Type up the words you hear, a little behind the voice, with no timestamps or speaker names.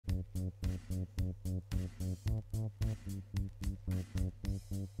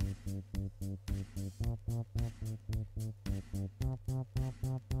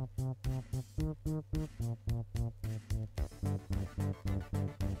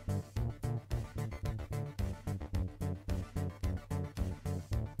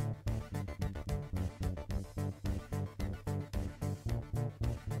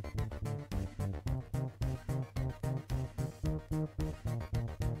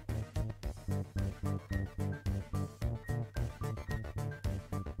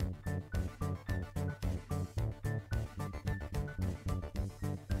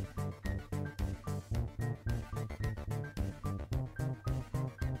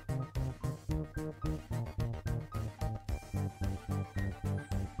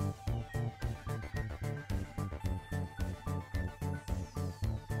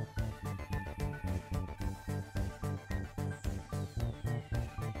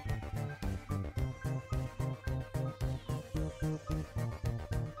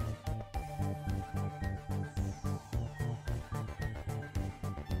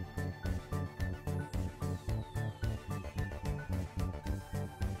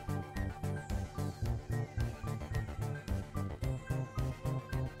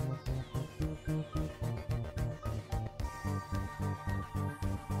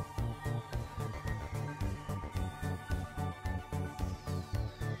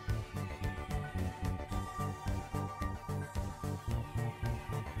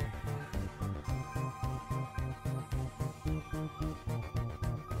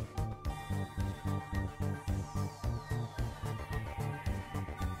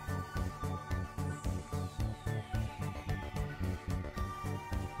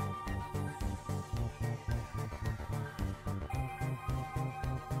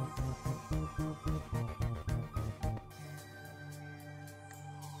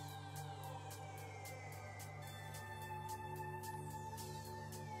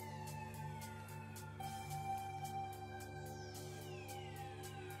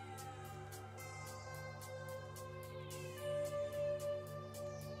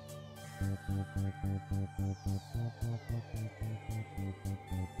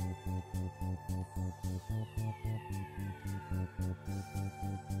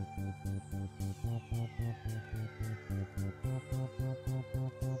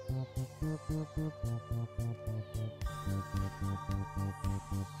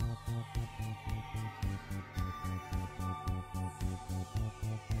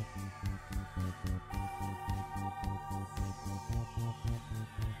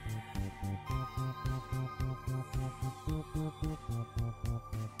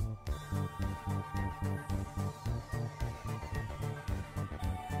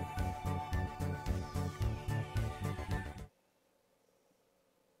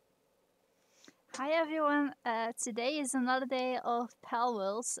Hi everyone, today is another day of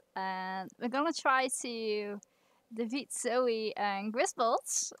Palworld and we're gonna try to defeat Zoe and Griswold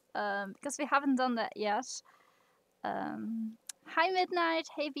because we haven't done that yet. Hi Midnight,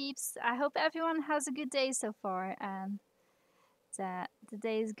 hey Beeps, I hope everyone has a good day so far and that the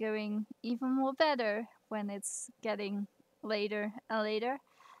day is going even more better when it's getting later and later.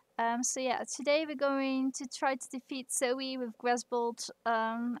 So yeah, today we're going to try to defeat Zoe with Griswold.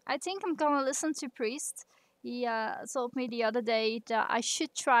 I think I'm gonna listen to Priest. He told me the other day that I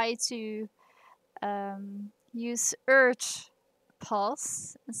should try to use Earth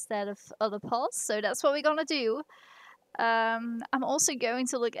Pulse instead of other Pulse. So that's what we're gonna do. I'm also going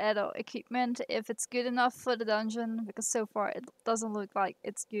to look at our equipment if it's good enough for the dungeon because so far it doesn't look like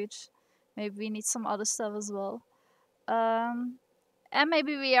it's good. Maybe we need some other stuff as well. And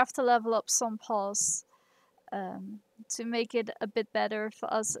maybe we have to level up some pulse to make it a bit better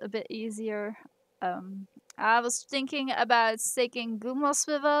for us, a bit easier. I was thinking about taking Gumos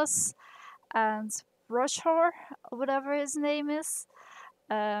with us and Rushhor, or whatever his name is.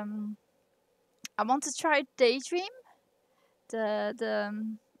 I want to try Daydream, the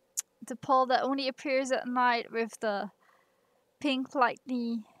pole that only appears at night with the pink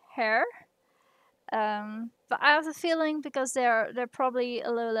lightning hair. But I have a feeling because they're probably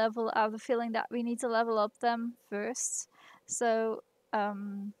a low level, I have a feeling that we need to level up them first. So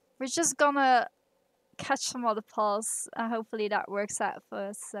we're just gonna catch some other pulse and hopefully that works out for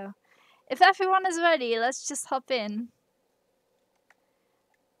us. So if everyone is ready, let's just hop in.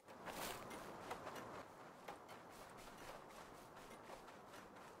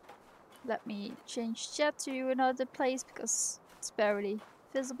 Let me change chat to another place because it's barely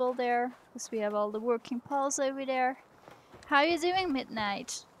visible there because we have all the working pulse over there. How are you doing,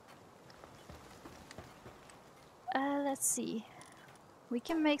 Midnight? Let's see. We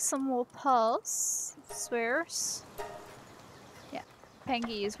can make some more pulse swears. Yeah,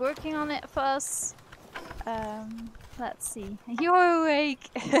 Pengy is working on it for us. Let's see. You're awake.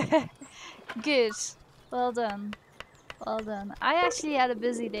 Good. Well done. Well done. I actually had a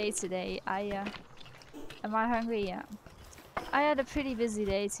busy day today. Am I hungry? Yeah. I had a pretty busy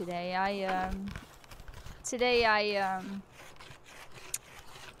day today.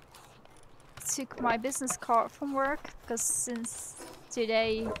 took my business card from work, because since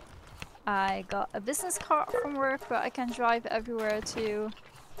today I got a business card from work, but I can drive everywhere too.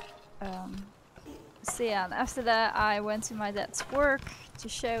 So yeah, and after that I went to my dad's work to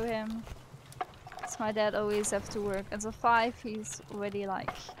show him. So my dad always have to work until 5. He's already like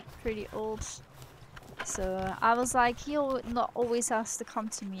pretty old. So I was like, he'll not always has to come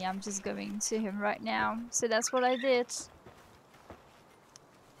to me. I'm just going to him right now. So that's what I did.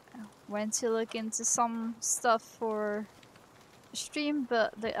 Went to look into some stuff for stream,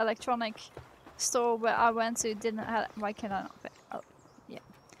 but the electronic store where I went to didn't have. Why can I not? Oh, yeah,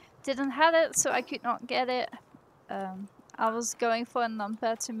 didn't have it, so I could not get it. I was going for a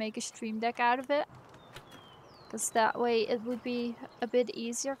numpad to make a stream deck out of it, because that way it would be a bit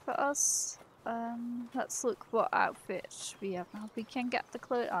easier for us. Let's look what outfit we have now. We can get the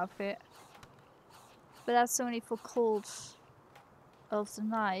cloth outfit, but that's only for cold of the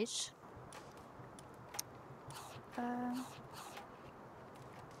night.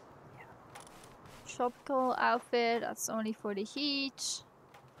 Tropical outfit, that's only for the heat.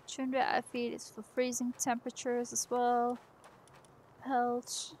 Tundra outfit is for freezing temperatures as well.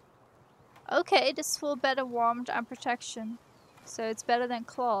 Pelt. Okay, this is for better warmth and protection. So it's better than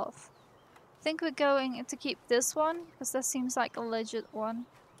cloth. I think we're going to keep this one, because that seems like a legit one.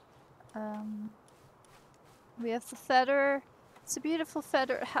 We have the feather. It's a beautiful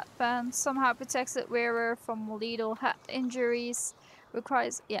feather headband. Somehow protects the wearer from lethal head injuries.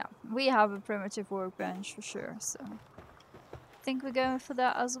 Requires, yeah, we have a primitive workbench for sure, so I think we're going for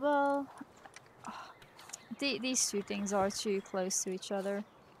that as well. Oh, these two things are too close to each other.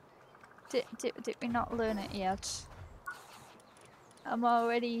 Did we not learn it yet? I'm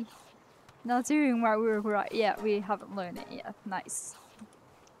already not doing my work right. Yeah, we haven't learned it yet. Nice.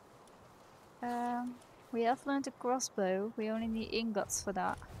 We have learned a crossbow. We only need ingots for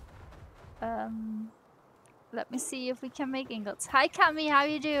that. Let me see if we can make ingots. Hi Cami, how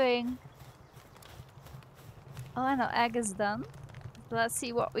you doing? Oh, I know egg is done. Let's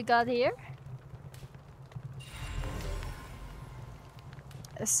see what we got here.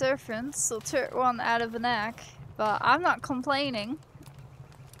 A serpent, so third one out of an egg. But I'm not complaining.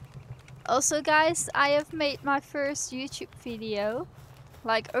 Also guys, I have made my first YouTube video.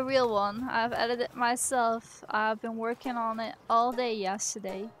 Like a real one. I've edited it myself. I've been working on it all day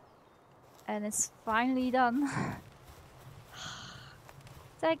yesterday. And it's finally done.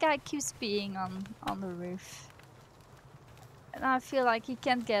 That guy keeps being on the roof. And I feel like he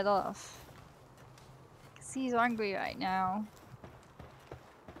can't get off. Because he's hungry right now.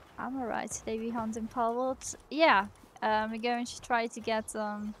 I'm alright. Today we hunt in Palworld. Yeah, we're going to try to get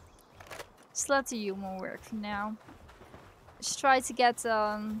Slutty human work for now. Let's try to get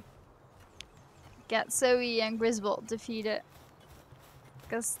Zoe and Griswold defeated.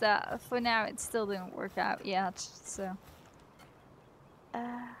 Because that for now it still didn't work out yet. So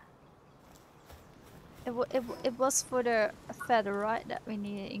it was for the feather, right? That we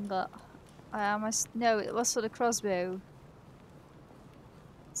needed ingot. No, it was for the crossbow.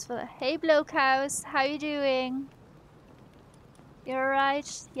 It's for the hey bloke house. How you doing? You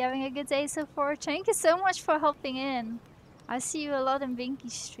alright? You having a good day so far? Thank you so much for hopping in. I see you a lot in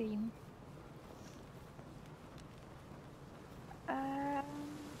Binky's stream.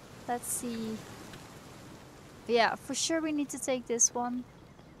 Let's see. Yeah, for sure we need to take this one.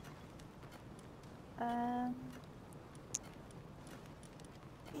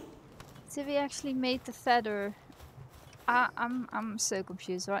 Did we actually made the feather? I'm so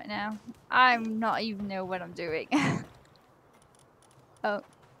confused right now. I'm not even know what I'm doing. Oh.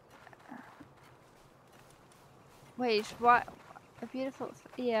 Wait, what? A beautiful...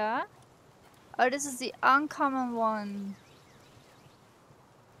 Yeah? Oh, this is the uncommon one.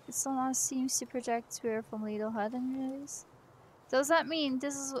 It somehow seems to protect wear from lethal head injuries. Does that mean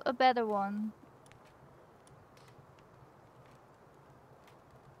this is a better one?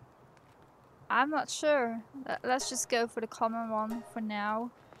 I'm not sure. Let's just go for the common one for now.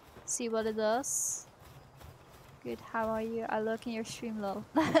 See what it does. Good, how are you? I look in your stream, lol.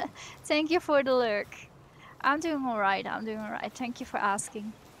 Thank you for the lurk. I'm doing alright, Thank you for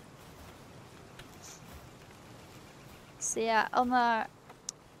asking. So yeah, on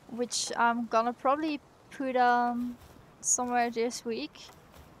which I'm gonna probably put somewhere this week.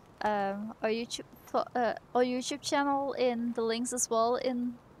 Our YouTube channel in the links as well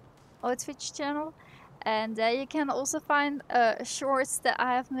in our Twitch channel. And there you can also find shorts that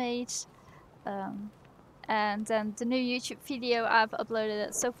I have made. And then the new YouTube video I've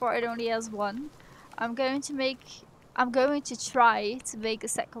uploaded. So far it only has one. I'm going to try to make a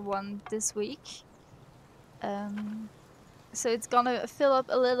second one this week. So it's gonna fill up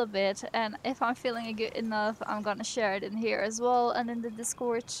a little bit, and if I'm feeling it good enough, I'm gonna share it in here as well and in the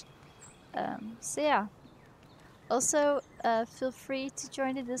Discord. So yeah. Also, feel free to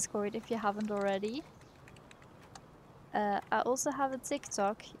join the Discord if you haven't already. I also have a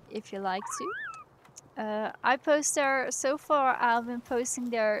TikTok if you like to. I post there, so far I've been posting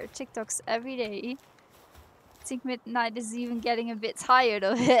their TikToks every day. I think Midnight is even getting a bit tired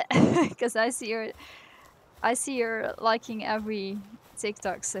of it because I see her liking every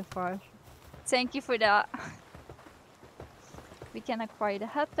TikTok so far. Thank you for that. We can acquire the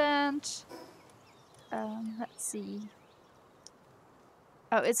headband. Let's see.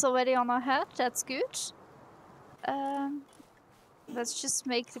 Oh, it's already on our head. That's good. Let's just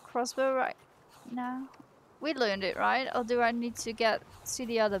make the crossbow right now. We learned it, right? Or do I need to get to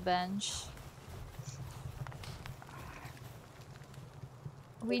the other bench?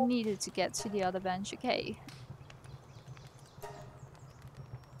 We needed to get to the other bench, okay.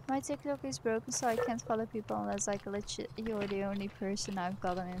 My TikTok is broken, so I can't follow people unless I glitch it. You're the only person I've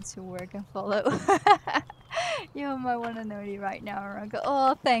gotten into work and follow. You're my one and only right now, Aranka.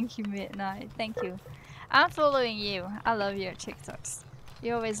 Oh, thank you, Midnight. Thank you. I'm following you. I love your TikToks.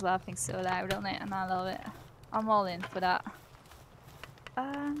 You're always laughing so loud on it, and I love it. I'm all in for that.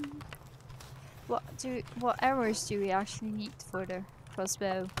 What arrows do we actually need for the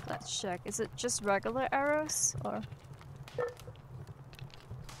crossbow? Let's check. Is it just regular arrows, or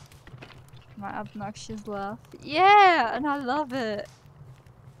my obnoxious laugh? Yeah, and I love it.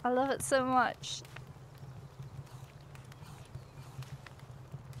 I love it so much.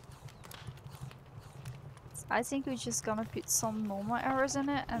 I think we're just gonna put some normal arrows in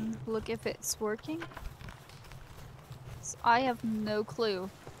it and look if it's working. So I have no clue.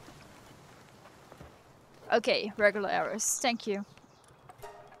 Okay, regular arrows. Thank you.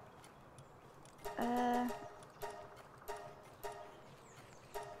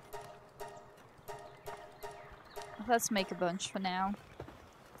 Let's make a bunch for now.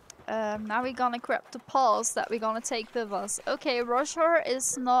 Now we're gonna grab the paws that we're gonna take with us. Okay, Roshar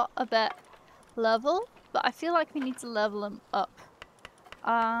is not a bad level, but I feel like we need to level him up.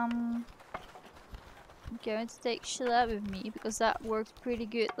 I'm going to take Sheila with me because that worked pretty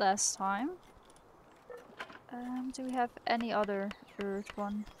good last time. Do we have any other third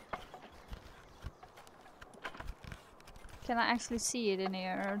one? Can I actually see it in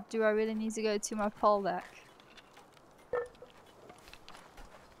here, or do I really need to go to my Paul deck?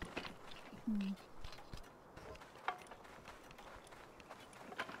 I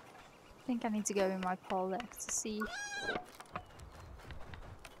think I need to go in my Paul deck to see.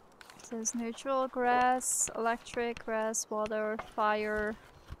 There's neutral, grass, electric, grass, water, fire.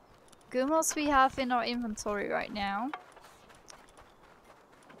 Gumos we have in our inventory right now.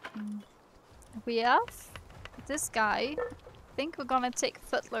 We have this guy. I think we're gonna take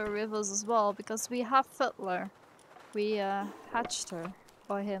Fiddler with us as well because we have Fiddler. We hatched her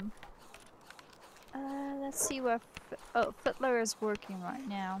for him. Let's see where. Oh, Fiddler is working right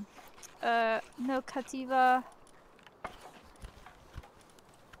now. No Kativa.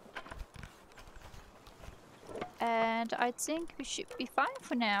 And I think we should be fine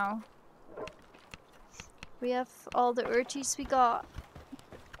for now. We have all the urchies we got.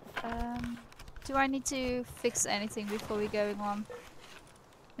 Do I need to fix anything before we go on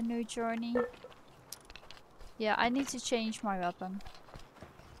a new journey? Yeah, I need to change my weapon.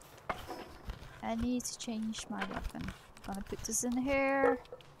 I need to change my weapon. I'm gonna put this in here.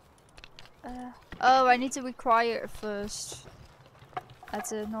 Oh, I need to require it first.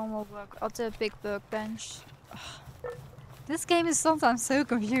 At a normal work, at a big workbench. This game is sometimes so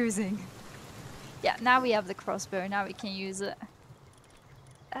confusing. Yeah, now we have the crossbow, now we can use it.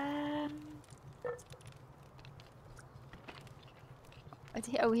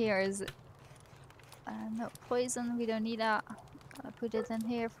 Oh, here is it. No poison, we don't need that. Gonna put it in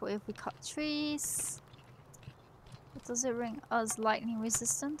here for if we cut trees. What does it bring us? Lightning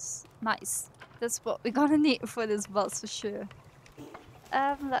resistance? Nice. That's what we're gonna need for this boss for sure.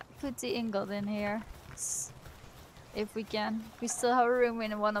 Let's put the ingot in here. If we can. We still have room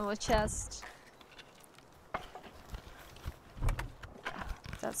in one of our chests.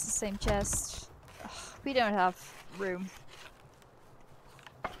 That's the same chest. Ugh, we don't have room.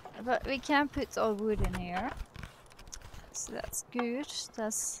 But we can put our wood in here. So that's good.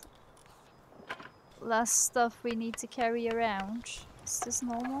 That's less stuff we need to carry around. Is this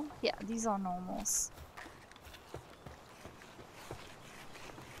normal? Yeah, these are normals.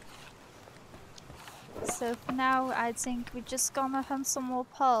 So for now, I think we're just gonna hunt some more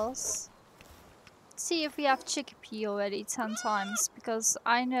pearls. See if we have chickpea already 10 times, because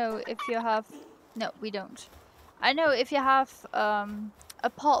I know if you have... No, we don't. I know if you have a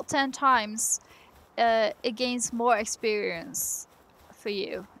pot 10 times, it gains more experience for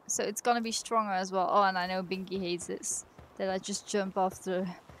you. So it's gonna be stronger as well. Oh, and I know Binky hates this. That I just jump off the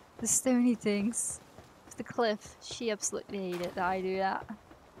stony things. Off the cliff. She absolutely hates it that I do that.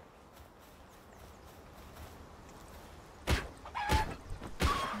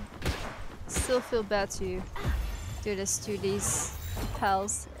 Still feel bad to do this to these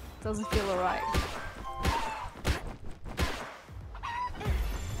pals. It doesn't feel alright.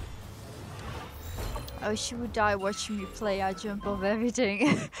 Oh, she would die watching me play. I jump off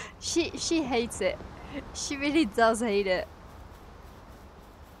everything. She hates it. She really does hate it.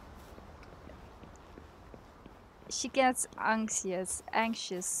 She gets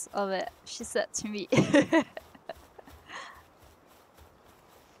anxious of it. She said to me.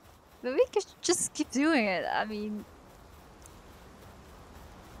 But we could just keep doing it. I mean,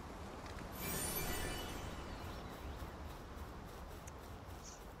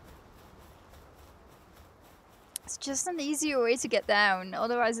 it's just an easier way to get down.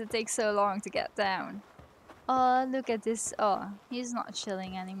 Otherwise, it takes so long to get down. Oh, look at this. Oh, he's not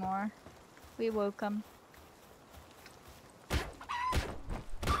chilling anymore. We woke him.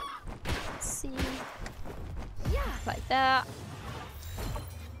 Let's see. Yeah, like that.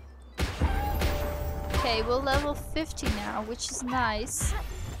 Okay, we're level 50 now, which is nice.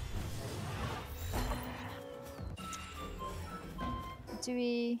 Do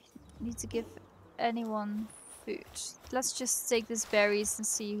we need to give anyone food? Let's just take these berries and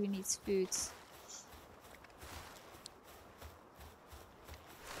see who needs food.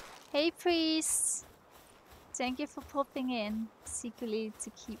 Hey priest! Thank you for popping in secretly to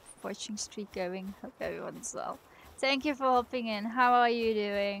keep watching streak going. Hope everyone's well. Thank you for hopping in. How are you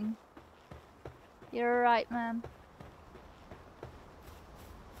doing? You're alright, man.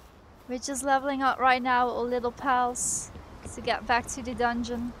 We're just leveling up right now, all little pals, to get back to the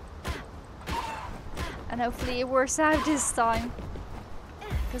dungeon. And hopefully it works out this time.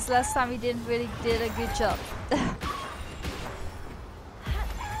 Because last time we didn't really did a good job.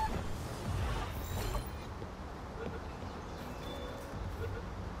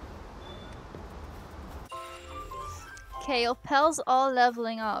 Okay, our pals are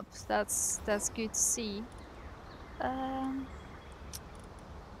leveling up. That's good to see.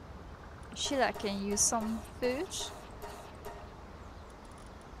 Shit, I can use some food.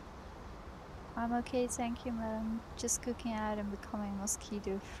 I'm okay, thank you, madam. Just cooking out and becoming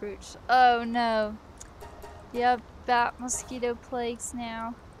mosquito fruit. Oh no! Yeah, bad mosquito plagues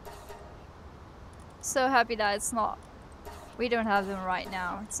now. So happy that it's not. We don't have them right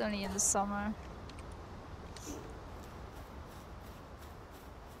now. It's only in the summer.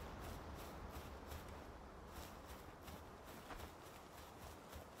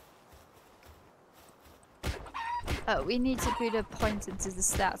 Oh, we need to put a point into the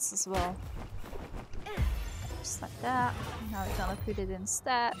stats as well. Just like that. Now we're gonna put it in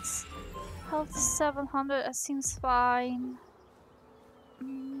stats. Health is 700, that seems fine.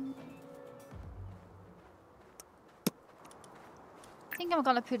 I think I'm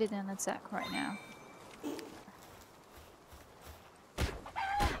gonna put it in attack right now.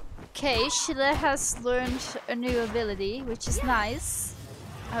 Okay, Sheila has learned a new ability, which is nice.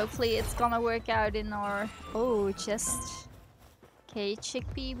 Hopefully it's gonna work out in our... Oh, chest. Okay,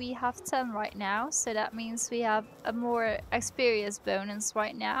 chickpea, we have 10 right now, so that means we have a more experience bonus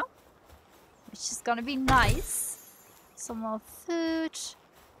right now, which is gonna be nice. Some more food.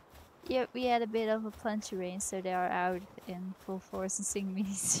 Yep, we had a bit of a plenty rain, so they are out in full force and singing me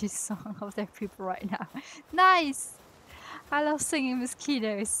this song of their people right now. Nice! I love singing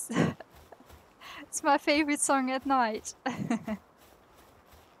mosquitoes. It's my favorite song at night.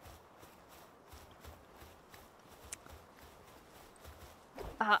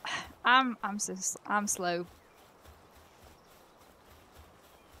 I'm slow.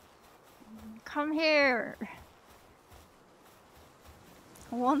 Come here.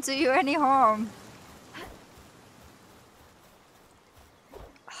 I won't do you any harm.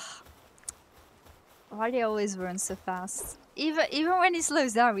 Why do they always run so fast? Even when he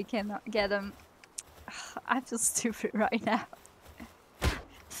slows down, we cannot get him. I feel stupid right now.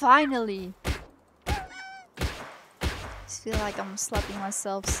 Finally. I feel like I'm slapping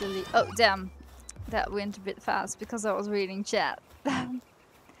myself silly. Oh damn, that went a bit fast because I was reading chat.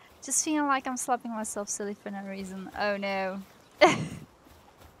 Just feeling like I'm slapping myself silly for no reason. Oh no.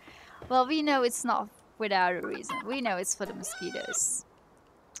 Well, we know it's not without a reason. We know it's for the mosquitoes.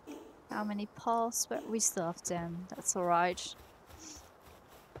 How many pulse? But we still have 10. That's alright.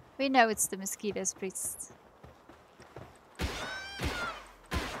 We know it's the mosquitoes, priest.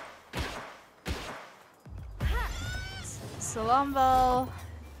 Salombo,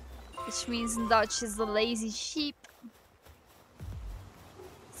 which means in Dutch is the lazy sheep.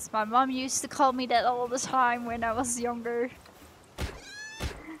 My mom used to call me that all the time when I was younger.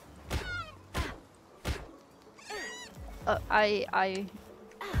 I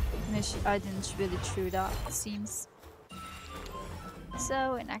didn't really chew that, it seems.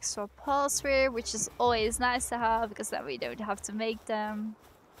 So an extra pulse rare, which is always nice to have because then we don't have to make them.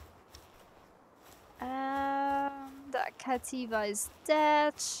 That Cativa is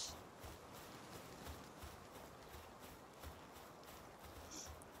dead.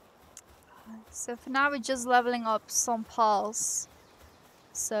 So for now we're just leveling up some pals.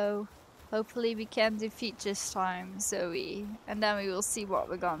 So hopefully we can defeat this time Zoe. And then we will see what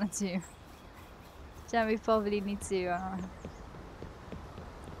we're gonna do. Then we probably need to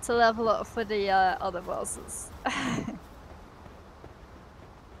level up for the other bosses.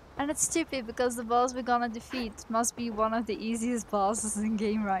 And it's stupid because the boss we're gonna defeat must be one of the easiest bosses in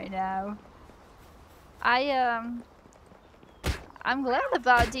game right now. I'm glad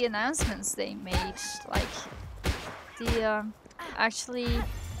about the announcements they made, like the actually,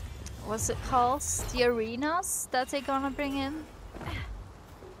 what's it called? The arenas that they're gonna bring in.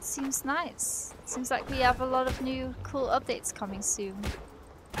 Seems nice. Seems like we have a lot of new cool updates coming soon.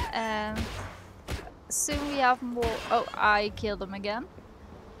 And soon we have more. Oh, I killed him again.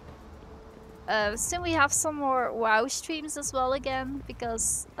 Soon we have some more WoW streams as well again,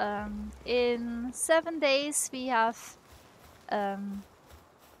 because in 7 days we have the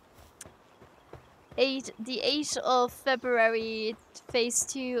 8th of February, phase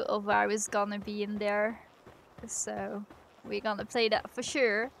 2 of WoW is gonna be in there. So we're gonna play that for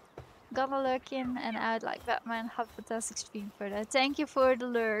sure. Gonna lurk in and out like Batman. Have a fantastic stream for that. Thank you for the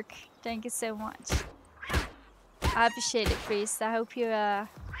lurk. Thank you so much. I appreciate it, Priest. I hope you're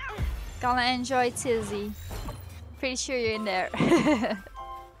gonna enjoy Tizzy. Pretty sure you're in there.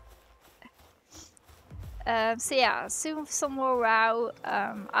 So yeah, soon some more WoW.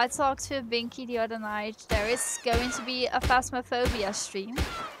 I talked to Binky the other night. There is going to be a Phasmophobia stream.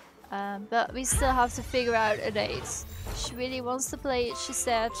 But we still have to figure out a date. She really wants to play it, she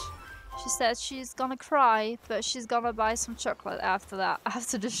said. She said she's gonna cry, but she's gonna buy some chocolate after that,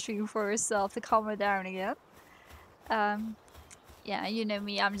 after the stream for herself to calm her down again. Yeah, you know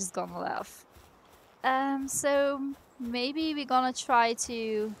me, I'm just gonna laugh. So maybe we're gonna try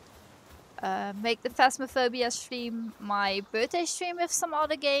to make the Phasmophobia stream my birthday stream with some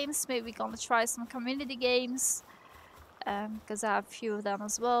other games. Maybe we're gonna try some community games. Because I have a few of them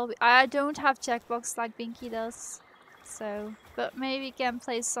as well. I don't have checkbox like Binky does. So, but maybe we can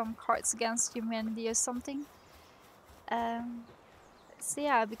play some Cards Against Humanity or something. So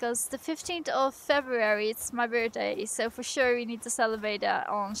yeah, because the 15th of February, it's my birthday. So for sure we need to celebrate that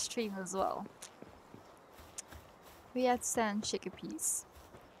on stream as well. We had 10 chickpeas.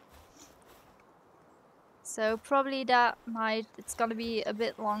 So probably that night it's gonna be a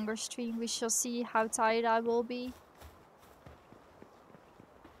bit longer stream. We shall see how tired I will be.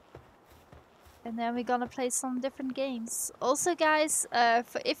 And then we're gonna play some different games. Also guys,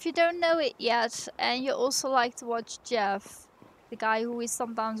 if you don't know it yet, and you also like to watch Jeff, the guy who we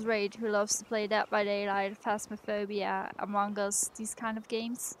sometimes raid, who loves to play Dead by Daylight, Phasmophobia, Among Us, these kind of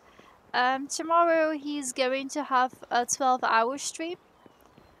games. Tomorrow he's going to have a 12-hour stream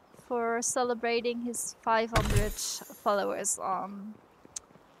for celebrating his 500 followers on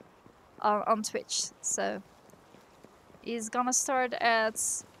Twitch. So he's gonna start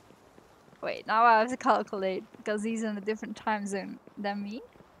at... Wait, now I have to calculate because he's in a different time zone than me.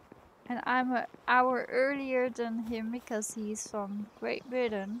 And I'm an hour earlier than him because he's from Great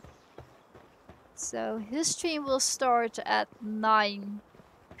Britain. So his stream will start at 9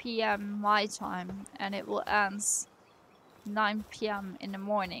 PM my time and it will end 9 PM in the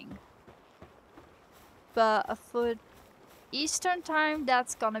morning. But for Eastern time,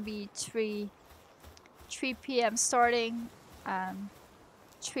 that's gonna be 3 PM starting and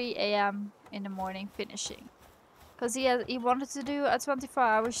 3 AM in the morning finishing. Because he wanted to do a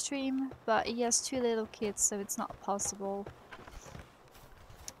 24-hour stream, but he has 2 little kids, so it's not possible.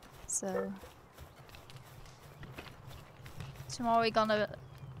 So tomorrow we're gonna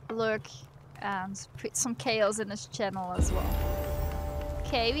lurk and put some chaos in his channel as well.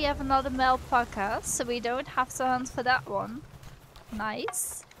 Okay, we have another male podcast, so we don't have to hunt for that one.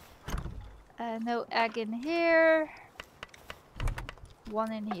 Nice. No egg in here.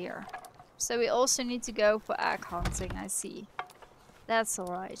 1 in here. So we also need to go for egg hunting, I see. That's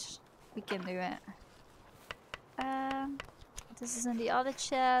alright. We can do it. This is in the other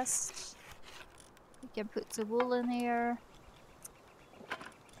chest. We can put the wool in here.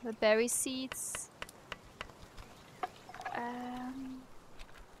 The berry seeds.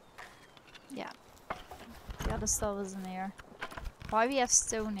 Yeah. The other stuff is in here. Why we have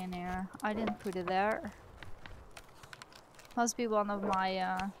stone in here? I didn't put it there. Must be one of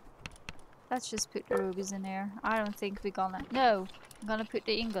my, let's just put the rubies in here. I don't think we're gonna... No! I'm gonna put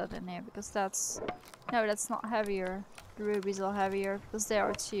the ingot in here because that's... No, that's not heavier. The rubies are heavier because there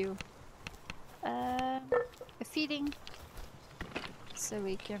are two. A feeding. So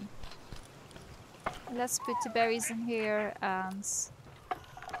we can... Let's put the berries in here and...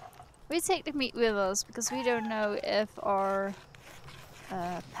 We take the meat with us because we don't know if our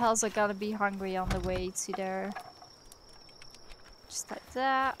pals are gonna be hungry on the way to there. Just like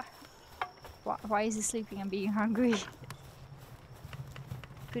that. Why is he sleeping and being hungry?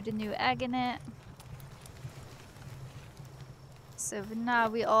 Put a new egg in it. So for now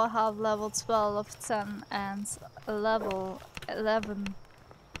we all have level 12, 10 and a level 11.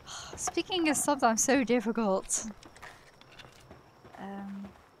 Speaking is sometimes so difficult.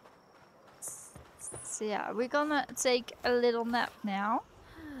 So yeah, we're gonna take a little nap now.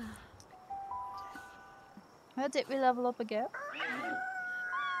 How did we level up again?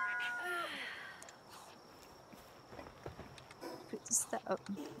 Put this up.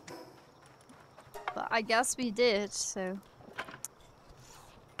 But I guess we did, so...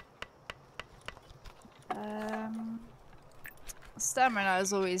 Stamina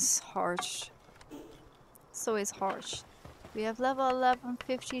is always harsh. It's always harsh. We have level 11,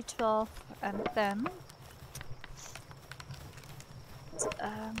 50, 12 and 10.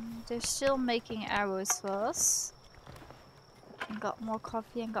 They're still making arrows for us. And got more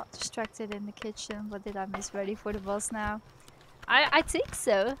coffee and got distracted in the kitchen. What did I miss? Ready for the boss now? I think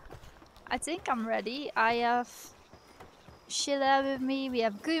so. I think I'm ready. I have Sheila with me. We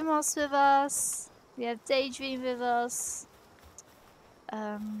have Gumos with us. We have Daydream with us.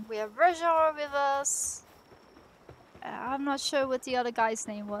 We have Rajar with us. I'm not sure what the other guy's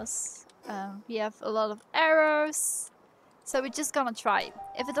name was. We have a lot of arrows. So we're just gonna try.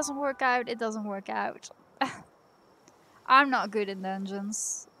 If it doesn't work out, it doesn't work out. I'm not good in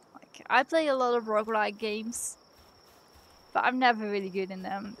dungeons. Like, I play a lot of roguelike games. But I'm never really good in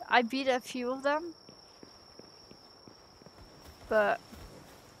them. I beat a few of them. But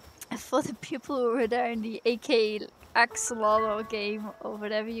for the people who were there in the AK Axolotl game, or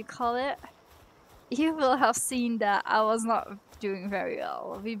whatever you call it, you will have seen that I was not doing very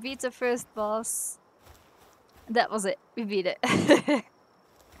well. We beat the first boss. That was it. We beat it.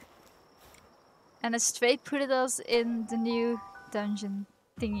 And it straight put us in the new dungeon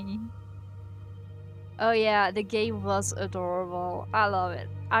thingy. Oh yeah, the game was adorable. I love it.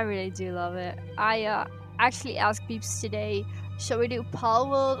 I really do love it. I actually asked peeps today, shall we do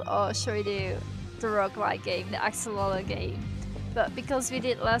Palworld or shall we do the roguelike game, the Axolotl game? But because we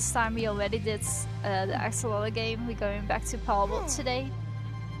did last time, we already did the Axolotl game. We're going back to Palworld today.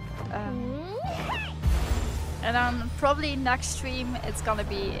 And then probably next stream it's gonna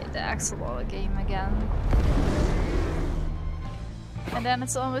be the Axolotl game again. And then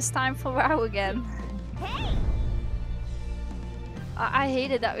it's almost time for WoW again. I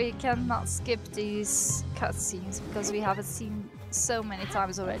hate it that we cannot skip these cutscenes because we have it seen so many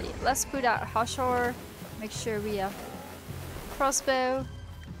times already. Let's put out Hashor, make sure we have crossbow.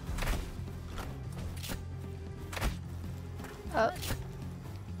 Oh.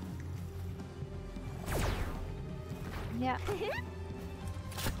 Yeah.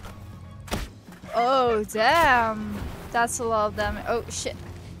 Oh damn! That's a lot of damage. Oh shit!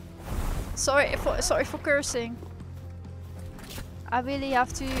 Sorry for cursing. I really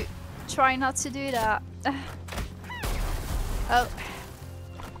have to try not to do that. Oh.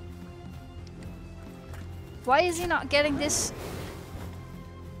 Why is he not getting this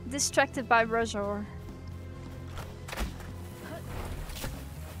distracted by Rajar?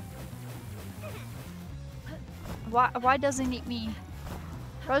 Why does he need me?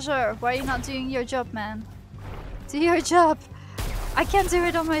 Rajar, why are you not doing your job, man? Do your job! I can't do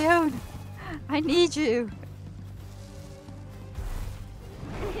it on my own! I need you!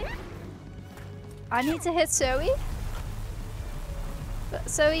 I need to hit Zoe? But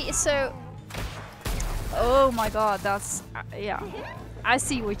Zoe is so... Oh my god, that's... yeah. I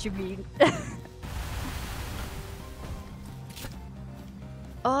see what you mean.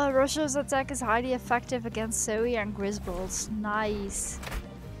 Oh, Rajar's attack is highly effective against Zoe and Grisbolds. Nice.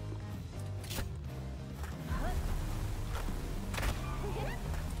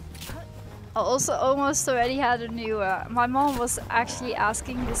 I also almost already had a new... my mom was actually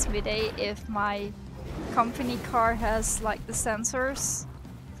asking this midday if my company car has like the sensors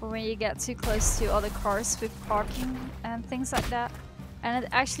for when you get too close to other cars with parking and things like that. And it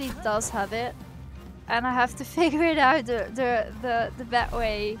actually does have it. and I have to figure it out the bad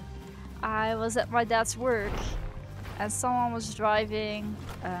way. I was at my dad's work, and someone was driving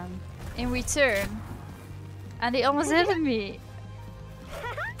in return, and they almost hit me.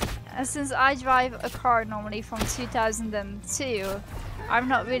 And since I drive a car normally from 2002, I'm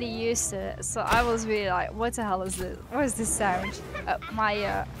not really used to it. So I was really like, what the hell is this? What is this sound?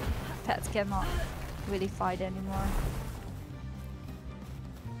 My pet cannot really fight anymore.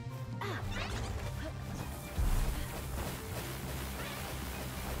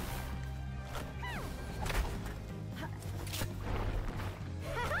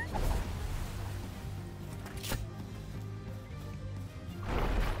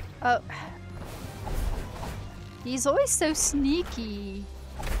 Oh. He's always so sneaky.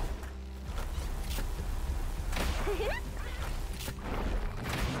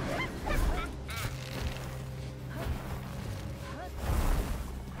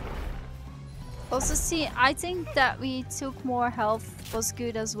 Also, see, I think that we took more health was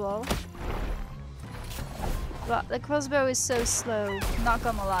good as well. But the crossbow is so slow. Not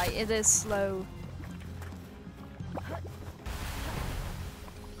gonna lie, it is slow.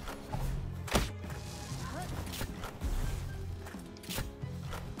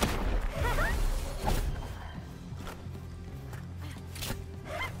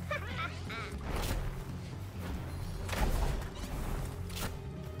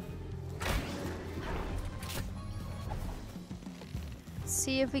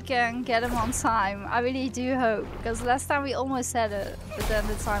 See if we can get him on time. I really do hope, because last time we almost had it, but then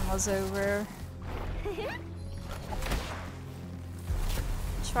the time was over.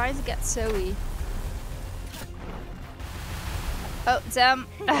 Trying to get Zoe. Oh, damn.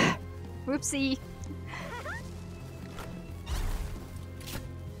 Whoopsie.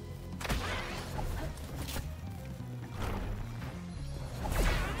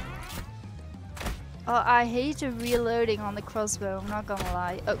 Oh, I hate the reloading on the crossbow, I'm not gonna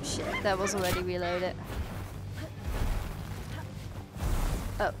lie. Oh shit, that was already reloaded.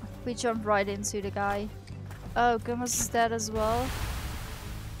 Oh, we jumped right into the guy. Oh, Gummas is dead as well.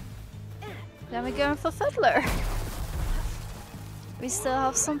 Then we're going for Fiddler. We still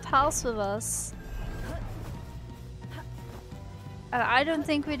have some pals with us. And I don't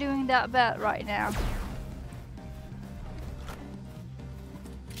think we're doing that bad right now.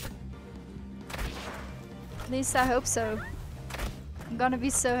 At least I hope so. I'm gonna be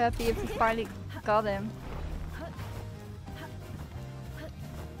so happy if we finally got him.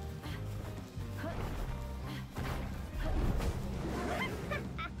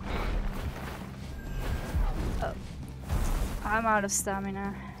 Oh. I'm out of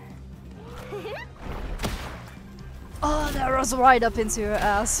stamina. Oh, that was right up into her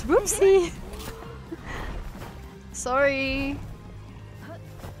ass. Whoopsie! Sorry.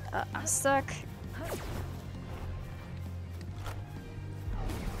 I'm stuck.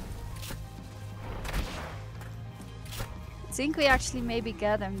 I think we actually maybe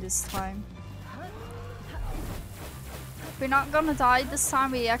get him this time. If we're not gonna die this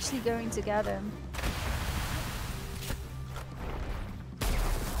time, we're actually going to get him.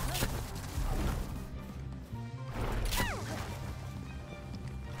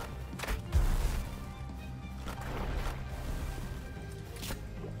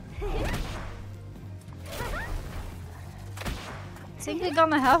 I think we're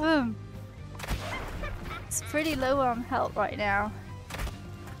gonna have him. It's pretty low on health right now.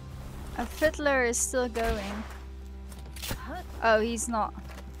 And Fiddler is still going. Oh, he's not.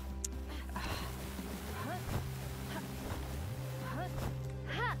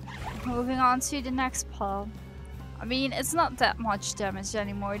 Moving on to the next pal. I mean, it's not that much damage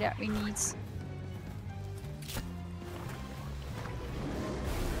anymore that we need.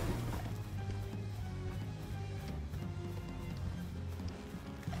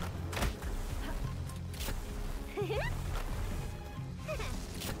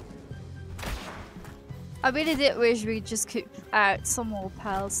 I really did wish we just could add some more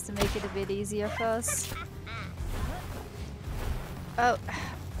pals to make it a bit easier for us. Oh.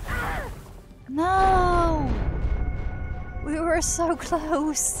 No! We were so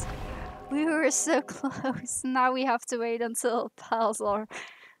close! We were so close! Now we have to wait until pals are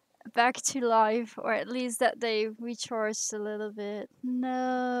back to life, or at least that they recharged a little bit.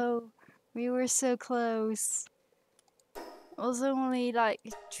 No! We were so close. It was only like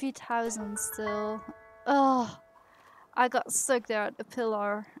 3,000 still. Oh, I got stuck there at the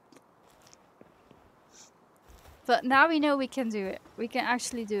pillar. But now we know we can do it. We can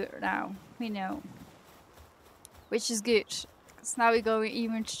actually do it now. We know. Which is good. Because now we're going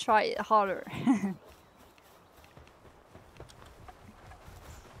even to try it harder.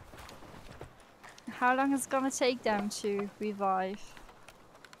 How long is it gonna take them to revive?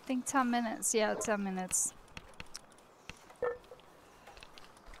 I think 10 minutes. Yeah, 10 minutes.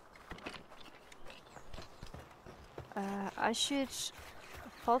 I should...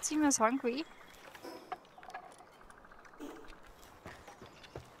 Whole team is hungry.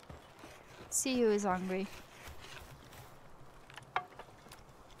 See who is hungry.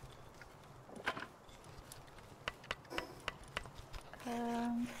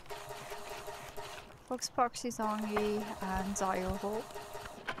 Foxpox is hungry and Direhole.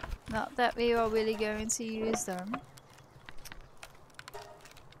 Not that we are really going to use them.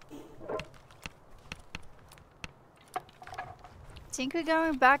 I think we're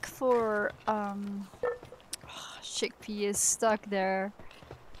going back for Chickpea is stuck there.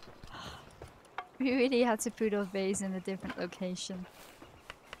 We really had to put our base in a different location.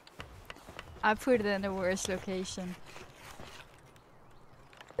 I put it in the worst location.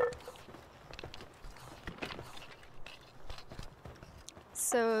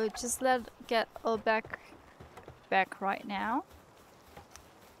 So just get all back right now.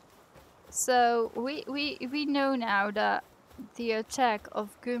 So we know now that the attack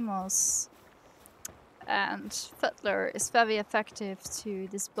of Gumos and Futler is very effective to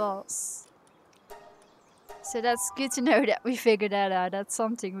this boss. So that's good to know that we figured that out. That's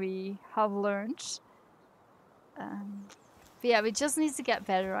something we have learned. But yeah, we just need to get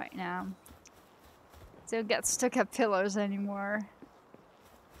better right now. Don't get stuck at pillars anymore.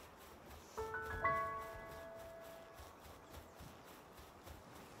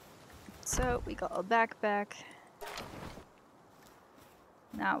 So we got a backpack.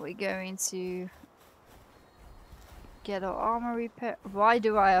 Now we're going to get our armor repair. Why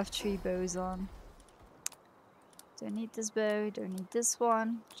do I have 3 bows on? Don't need this bow, don't need this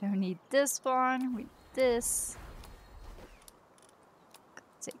one, don't need this one, we need this.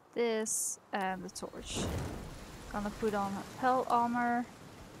 Take this and the torch. Gonna put on a pelt armor.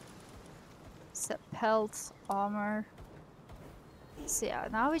 Set pelt armor. So yeah,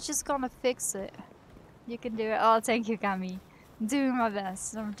 now we're just gonna fix it. You can do it. Oh, thank you, Cami. I'm doing my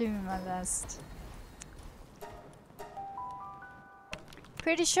best. I'm doing my best.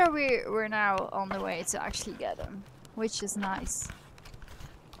 Pretty sure we're now on the way to actually get him, which is nice.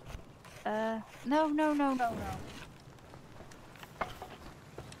 No.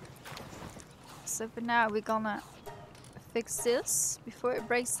 So for now we're gonna fix this before it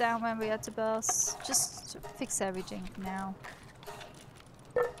breaks down when we're at the boss. Just fix everything for now.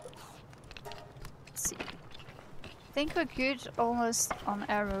 Let's see. I think we're good almost on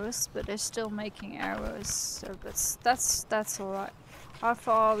arrows, but they're still making arrows, so that's alright. How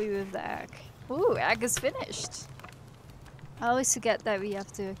far are we with the egg? Ooh, egg is finished! I always forget that we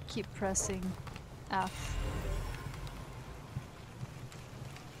have to keep pressing F.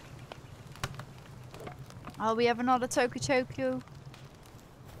 Oh, we have another Toku.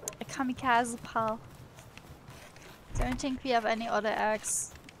 A kamikaze pal. Don't think we have any other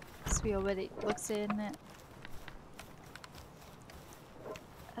eggs, because we already looked in it.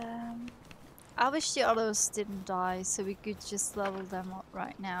 I wish the others didn't die, so we could just level them up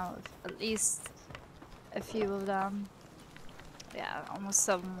right now. At least a few of them. Yeah, almost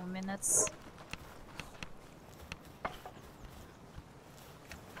 7 more minutes.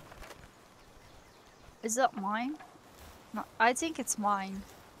 Is that mine? No, I think it's mine.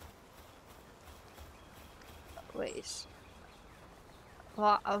 Wait.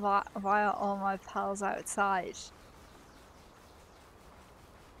 Why are all my pals outside?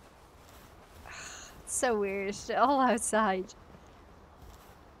 It's so weird. They're all outside.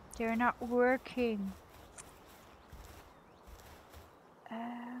 They're not working.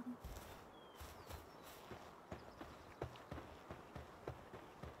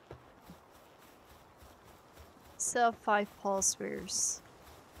 Still 5 pulse spheres.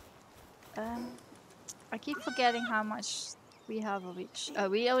 I keep forgetting how much we have of each. Oh,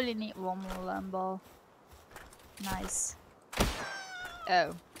 we only need 1 more lambo. Nice.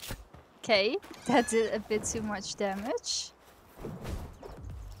 Oh. Okay, that did a bit too much damage.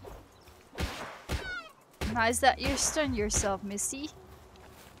 Nice that you stunned yourself, Missy.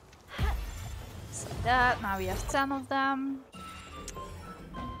 So that, now we have 10 of them.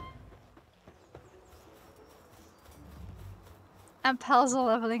 And pals are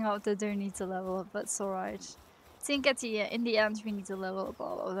leveling up, they don't need to level up, that's alright. I think in the end we need to level up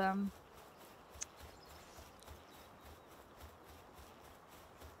all of them.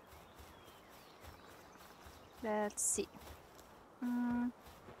 Let's see.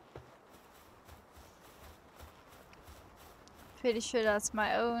 Pretty sure that's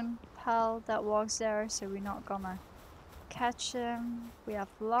my own pal that walks there, so we're not gonna catch him. We have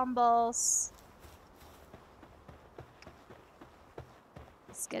lumballs.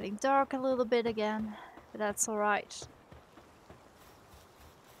 getting dark a little bit again, but that's alright.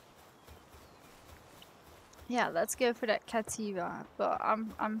 Yeah, let's go for that Cativa, but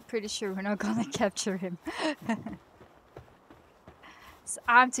I'm pretty sure we're not gonna capture him. So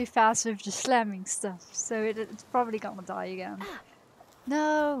I'm too fast with the slamming stuff, so it's probably gonna die again.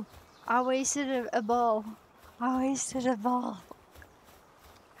 No! I wasted a ball. I wasted a ball.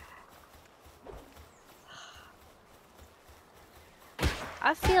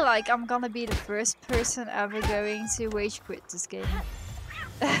 I feel like I'm gonna be the first person ever going to rage quit this game.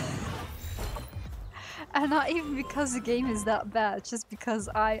 And not even because the game is that bad, just because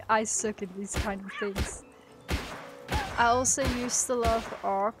I suck at these kind of things. I also used to love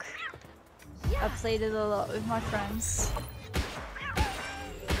Ark. I played it a lot with my friends.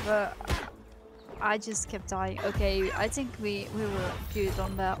 But I just kept dying. Okay, I think we were good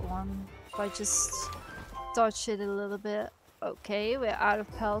on that one. If I just dodge it a little bit. Okay, we're out of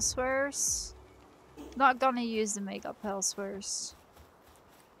Palswares. Not gonna use the Mega Palswares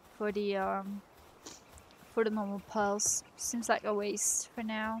for the normal pulse. Seems like a waste for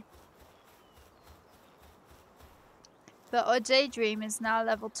now. But our Daydream is now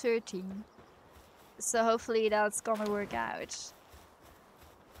level 13. So hopefully that's gonna work out.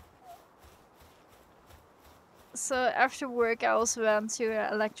 So after work I also went to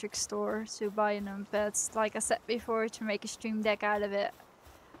an electric store to buy a numpad, like I said before, to make a stream deck out of it.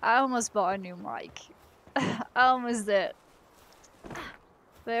 I almost bought a new mic. I almost did.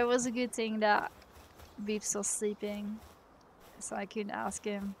 But it was a good thing that Beeps was sleeping, so I couldn't ask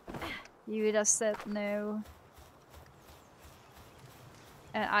him. He would have said no.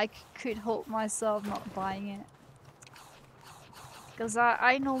 And I could hold myself not buying it. Because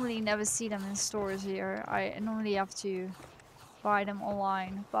I normally never see them in stores here. I normally have to buy them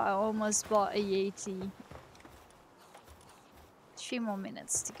online. But I almost bought a Yeti. 3 more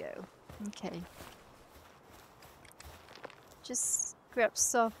minutes to go. Okay. Just grab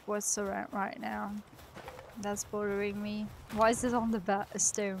stuff what's around right now. That's bothering me. Why is it on the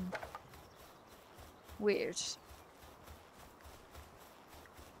stone? Weird.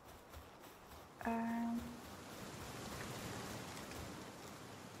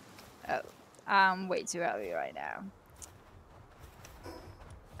 Oh, I'm way too early right now.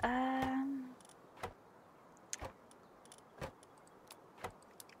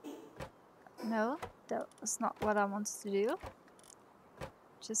 No, that was not what I wanted to do.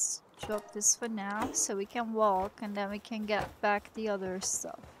 Just drop this for now so we can walk and then we can get back the other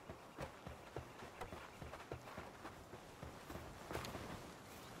stuff.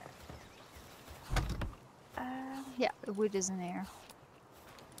 Yeah, the wood is in here.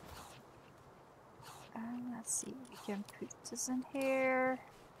 Let's see, we can put this in here.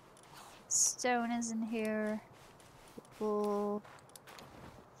 Stone is in here. Wool.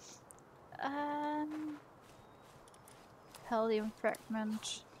 Helium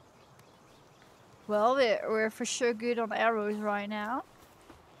fragment. Well, we're for sure good on arrows right now.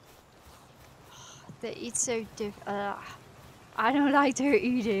 They eat so I don't like their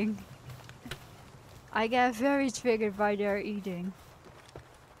eating. I get very triggered by their eating.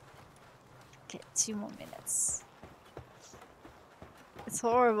 Okay, 2 more minutes. It's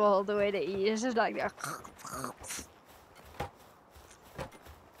horrible the way they eat. It's just like that.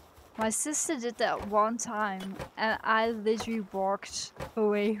 My sister did that one time and I literally walked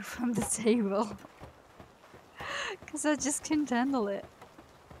away from the table. Because I just couldn't handle it.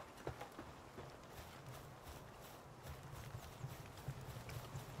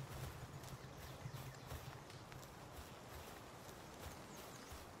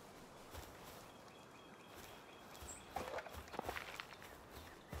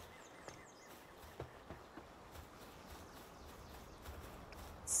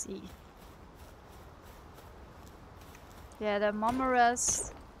 See. Yeah, the Mama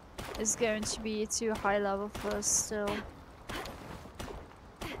Rest is going to be too high level for us still.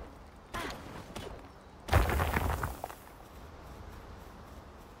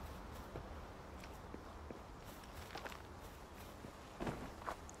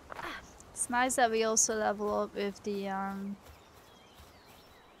 It's nice that we also level up with the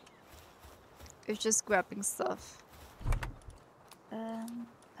with just grabbing stuff.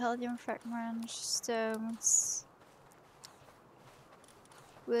 Helium fragments, stones,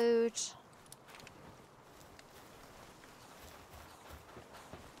 wood.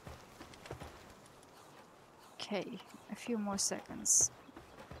 Okay, a few more seconds.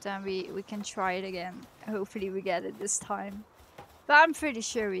 Then we can try it again. Hopefully we get it this time. But I'm pretty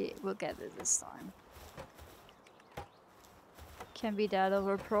sure we will get it this time. Can't be that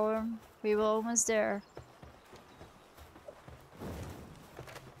over problem. We were almost there.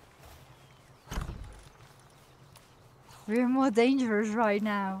 We're more dangerous right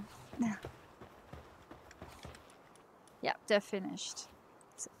now. Yeah, they're finished.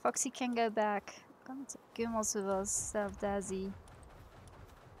 So Foxy can go back. Gonna take Gummels with us instead of Dazzy.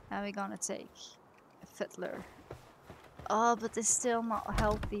 And we're gonna take a Fiddler. Oh, but they're still not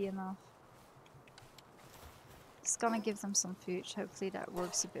healthy enough. Just gonna give them some food. Hopefully that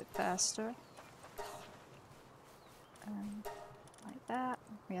works a bit faster. Like that.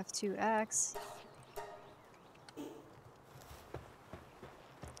 We have 2 eggs.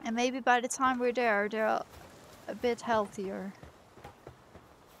 And maybe by the time we're there, they're a bit healthier.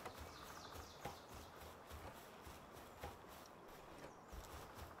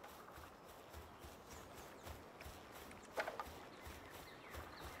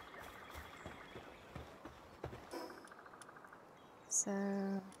 So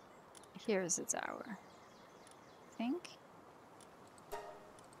here's the tower, I think.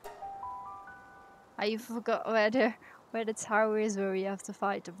 I forgot where the tower is where we have to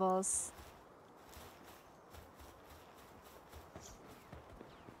fight the boss.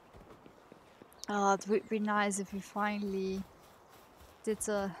 Oh, it would be nice if we finally did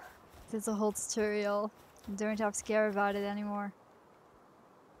the whole tutorial and don't have to care about it anymore.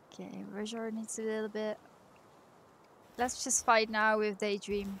 Okay, Razor needs a little bit. Let's just fight now with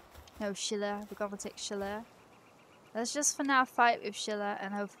Daydream. No, Schiller. We're gonna take Schiller. Let's just for now fight with Schiller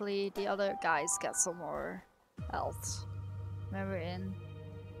and hopefully the other guys get some more health when we're in.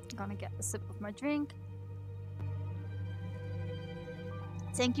 I'm gonna get a sip of my drink.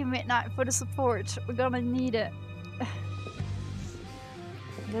 Thank you, Midnight, for the support. We're gonna need it. I'm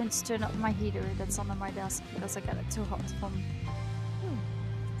going to turn up my heater that's under my desk because I got it too hot from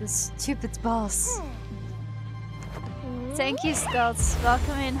this stupid boss. Thank you, Scott.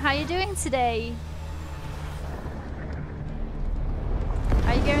 Welcome in. How are you doing today?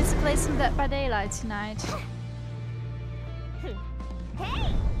 Are you going to play some Dead by Daylight tonight?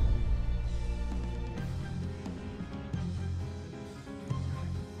 Hey!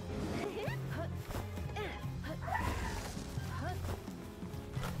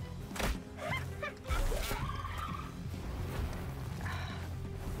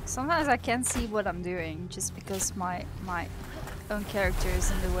 Sometimes I can't see what I'm doing just because my own character is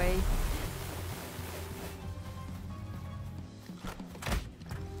in the way.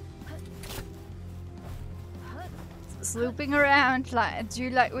 Just looping around like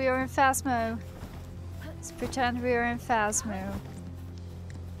we are in Phasmo. Let's pretend we are in Phasmo.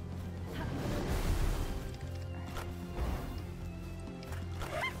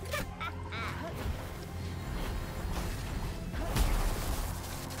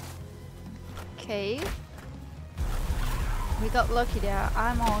 Okay. We got lucky there.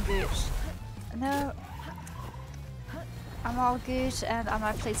 I'm all good. No. I'm all good and I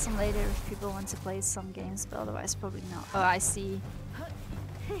might play some later if people want to play some games, but otherwise probably not. Oh, I see.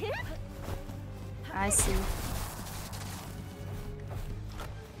 I see.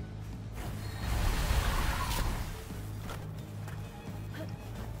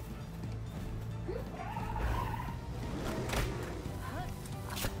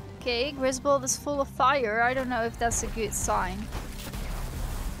 Okay, Griswold is full of fire. I don't know if that's a good sign.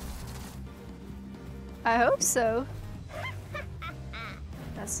 I hope so.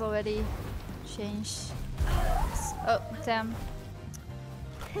 That's already changed. Oh, damn.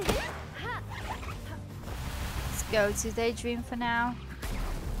 Let's go to Daydream for now.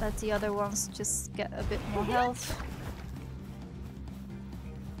 Let the other ones just get a bit more health.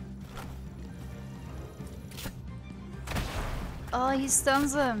 Oh, he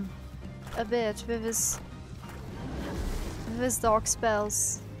stuns them a bit with his dark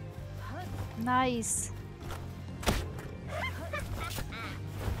spells. Nice.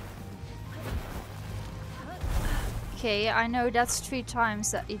 Okay, I know that's 3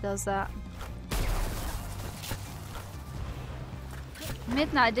 times that he does that.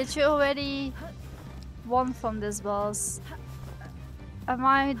 Midnight, did you already won from this boss? Am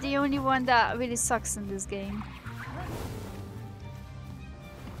I the only one that really sucks in this game?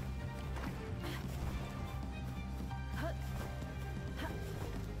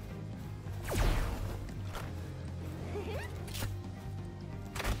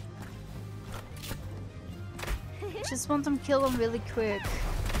 Just want them kill them really quick,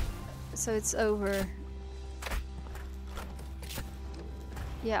 so it's over.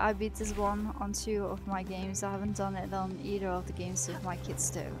 Yeah, I beat this one on 2 of my games. I haven't done it on either of the games with my kids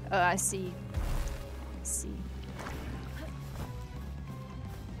though. Oh, I see. I see.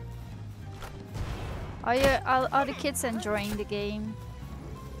 Are the kids enjoying the game?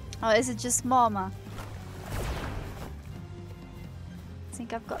 Or is it just Mama? I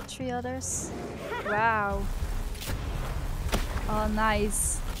think I've got 3 others. Wow. Oh,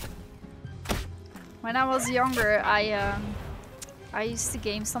 nice. When I was younger, I used to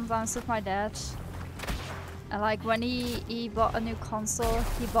game sometimes with my dad. And like when he bought a new console,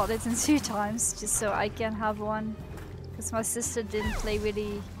 he bought it in 2 times just so I can have one. Because my sister didn't play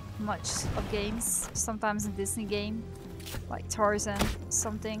really much of games. Sometimes a Disney game, like Tarzan,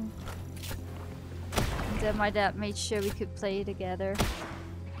 something. And then my dad made sure we could play together.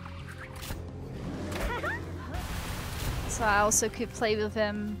 So I also could play with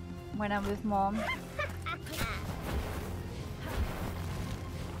him when I'm with mom.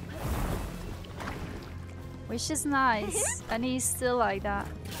 Which is nice, and he's still like that,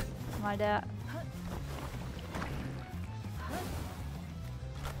 my dad.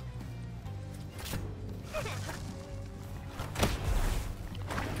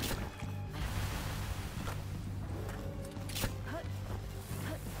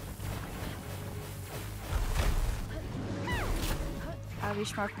 I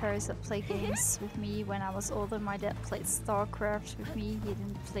wish my parents had played games with me when I was older. My dad played StarCraft with me. He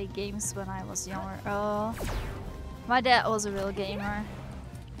didn't play games when I was younger. Oh, my dad was a real gamer.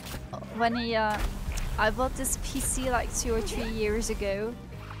 When I bought this PC like 2 or 3 years ago,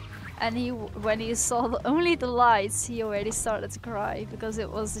 and when he saw only the lights, he already started to cry because it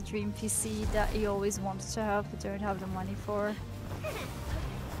was the dream PC that he always wanted to have but don't have the money for.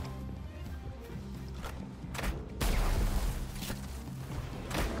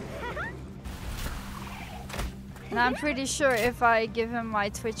 And I'm pretty sure if I give him my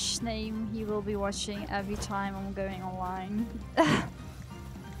Twitch name, he will be watching every time I'm going online. But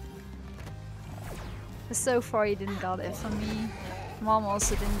so far he didn't got it from me. Mom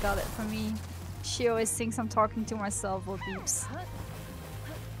also didn't got it from me. She always thinks I'm talking to myself or beeps.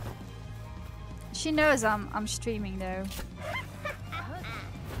 She knows I'm streaming though.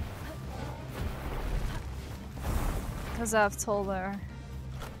 Because I've told her.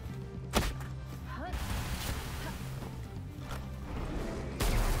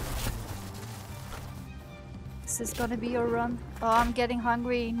 Is this gonna be your run? Oh, I'm getting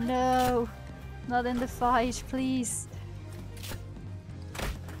hungry. No, not in the fight, please.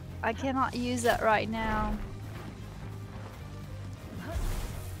 I cannot use that right now.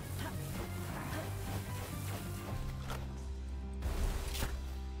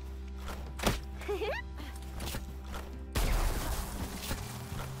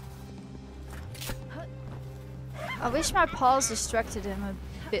 I wish my paws distracted him a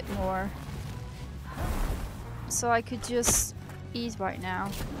bit more. So I could just eat right now.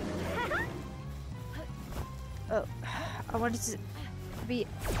 Oh, I wanted to be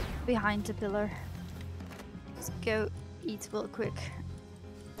behind the pillar. Let's go eat real quick.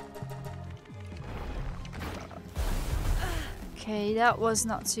 Okay, that was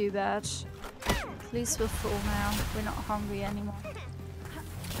not too bad. At least we're full now. We're not hungry anymore.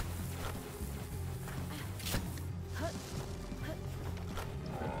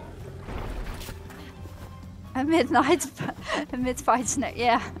 A mid-fight snack,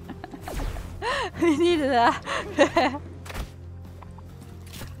 yeah. We needed that. I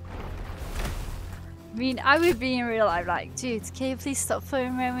mean, I would be in real life like, dude, can you please stop for a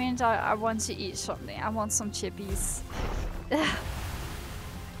moment? I want to eat something. I want some chippies.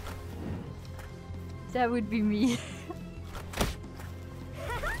 That would be me.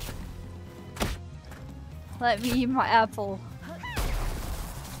 Let me eat my apple.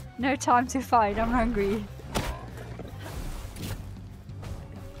 No time to fight, I'm hungry.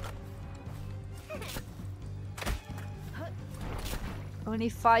 Only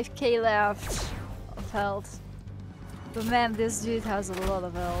 5k left of health. But man, this dude has a lot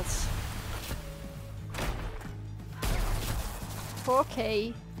of health.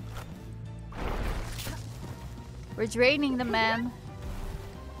 4k. We're draining the man.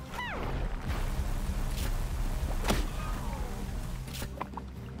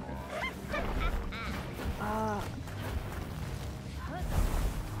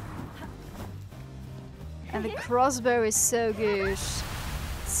 And the crossbow is so good.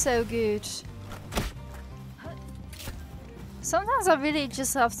 So good. Sometimes I really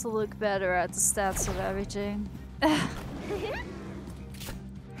just have to look better at the stats of everything.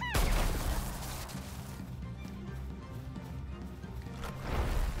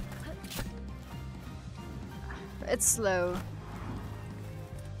 It's slow.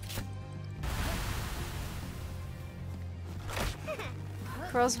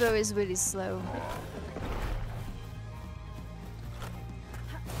 Crossbow is really slow.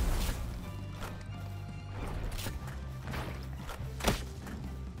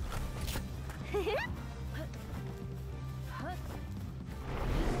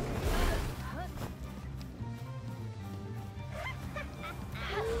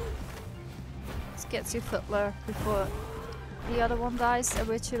 get your footler before the other one dies, and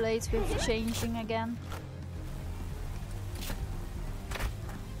we're too late with changing again.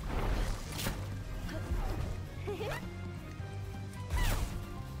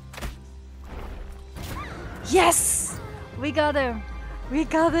 Yes! We got him! We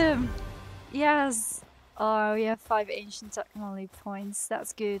got him! Yes! Oh, we have 5 ancient technology points.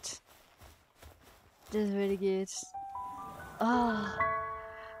 That's good. This is really good. Oh,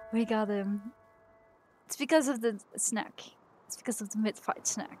 we got him. It's because of the snack. It's because of the mid-fight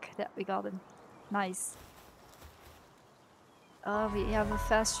snack that we got him. Nice. Oh, we have a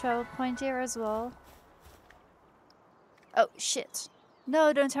fast travel point here as well. Oh, shit.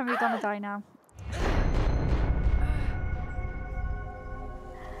 No, don't tell me we're gonna die now.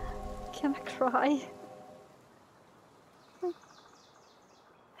 Can I cry?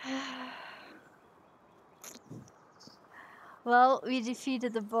 Well, we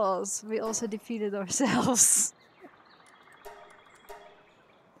defeated the boss. We also defeated ourselves.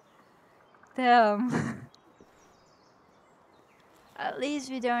 Damn. At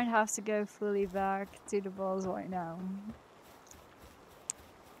least we don't have to go fully back to the boss right now.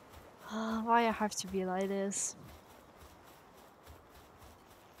 Why I have to be like this?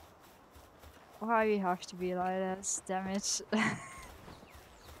 Why we have to be like this? Damn it.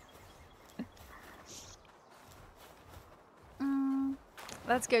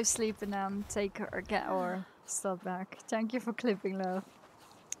 Let's go sleep and then get our stuff back. Thank you for clipping, love.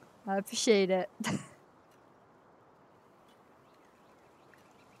 I appreciate it.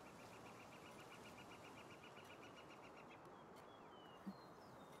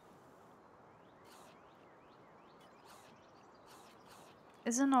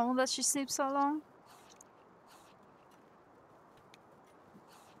 Is it normal that she sleeps so long?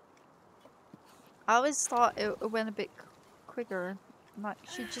 I always thought it went a bit quicker. Like,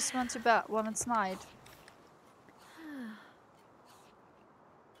 she just went to bed when it's night.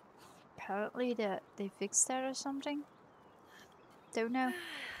 Apparently they fixed that or something. Don't know.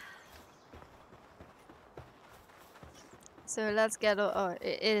 So let's get... Oh,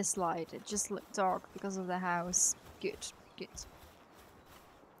 it is light. It just looked dark because of the house. Good, good.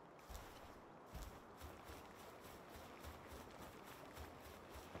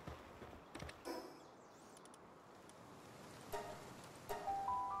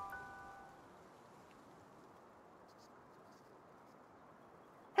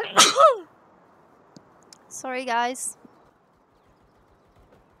 Sorry, guys.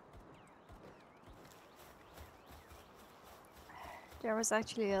 There was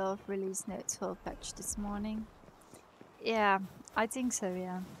actually a release note for a patch this morning. Yeah, I think so,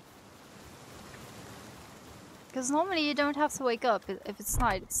 yeah. Because normally you don't have to wake up. If it's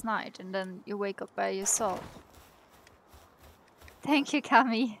night, and then you wake up by yourself. Thank you,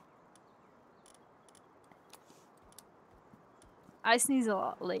 Cami. I sneeze a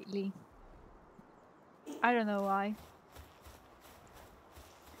lot lately. I don't know why.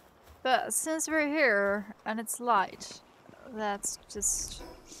 But since we're here and it's light, that's just...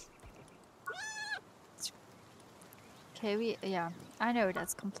 Okay, yeah, I know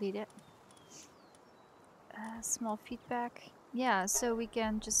that's completed. Small feedback. Yeah, so we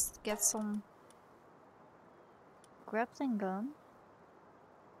can just get some grappling gun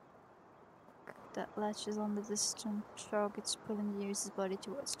that latches on the distant targets, pulling the user's body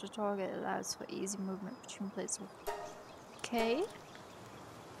towards the target. Allows for easy movement between places. Okay.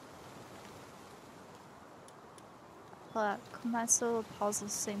 But commensal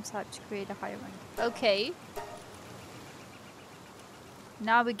puzzles same type to create a higher rank. Okay.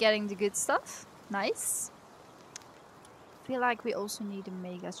 Now we're getting the good stuff. Nice. I feel like we also need a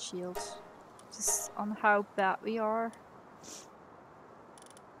mega shield. Just on how bad we are.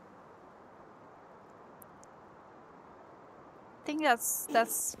 I think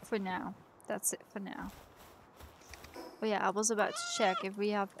that's for now. That's it for now. Oh yeah, I was about to check if we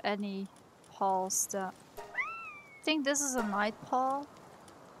have any pawls that... I think this is a night paw.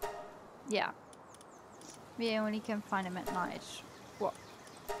 Yeah. We only can find them at night. What?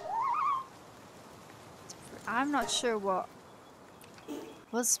 I'm not sure what.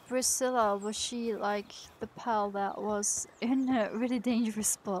 Was Priscilla, was she like the pal that was in a really dangerous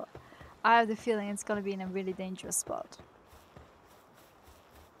spot? I have the feeling it's gonna be in a really dangerous spot.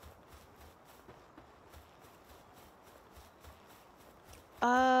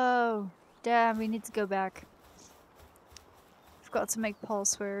 Oh, damn, we need to go back. We've got to make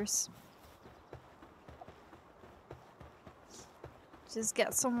pulse wares. Just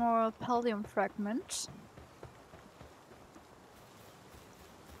get some more Pallium fragments.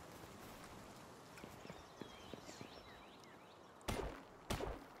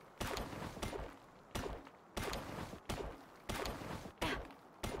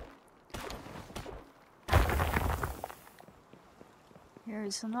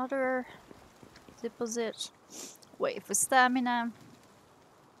 Here's another deposit. Wait for stamina.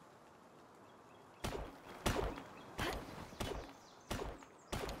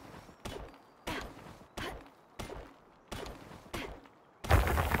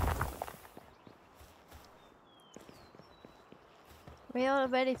 We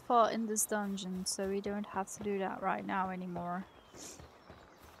already fought in this dungeon, so we don't have to do that right now anymore.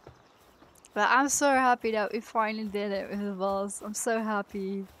 But I'm so happy that we finally did it with the boss. I'm so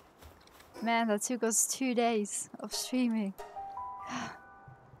happy. Man, that took us 2 days of streaming.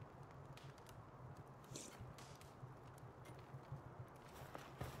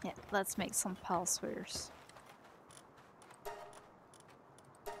 Yeah, let's make some pulsars.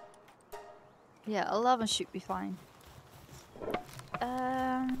 Yeah, 11 should be fine.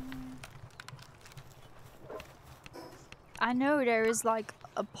 I know there is like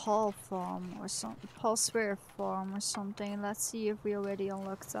a Paul farm or something, Pulseware farm or something. Let's see if we already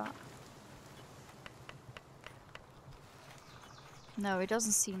unlocked that. No, it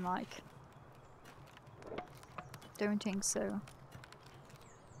doesn't seem like. Don't think so.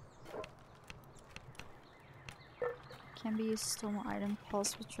 Can be used storm item,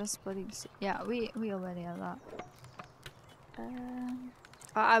 pulse with trust buddies. Yeah, we already have that.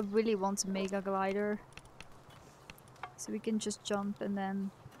 I really want a mega glider. So we can just jump and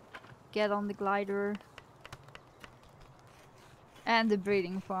then get on the glider. And the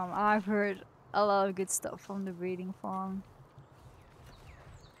breeding farm. I've heard a lot of good stuff from the breeding farm.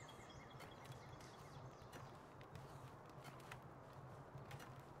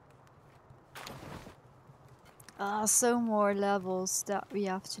 So more levels that we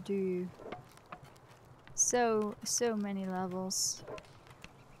have to do. So many levels.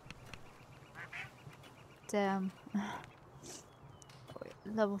 Damn.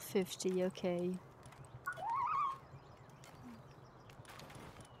 Level 50, okay.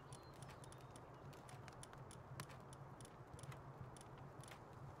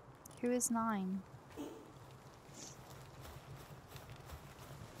 Who is 9?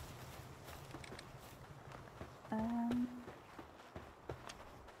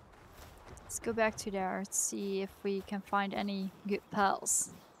 Let's go back to there, see if we can find any good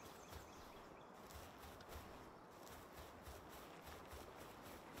pals.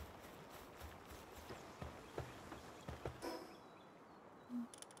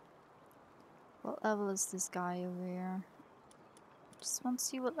 What level is this guy over here? Just want to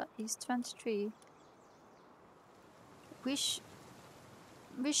see what he's 23. We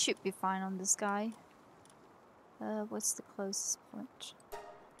should be fine on this guy. What's the closest point?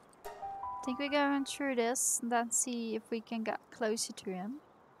 I think we're going through this and then see if we can get closer to him.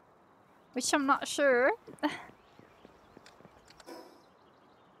 Which I'm not sure.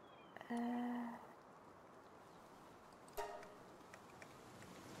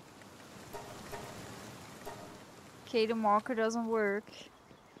 Okay, the marker doesn't work.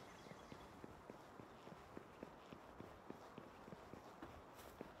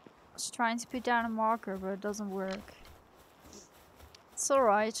 I was trying to put down a marker, but it doesn't work. It's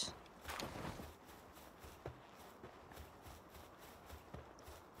alright.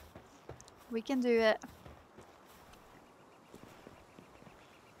 We can do it.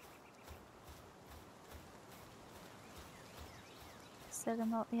 Is that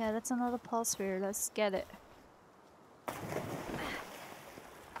another? Yeah, that's another pulse sphere. Let's get it.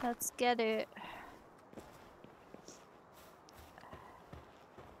 Let's get it.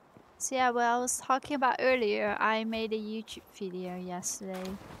 So yeah, well, I was talking about earlier, I made a YouTube video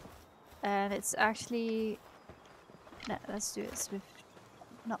yesterday. And it's actually... let's do this with...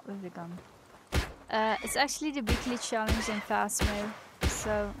 not with the gun. It's actually the weekly challenge in Phasmo.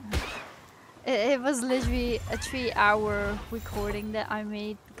 So... It was literally a 3-hour recording that I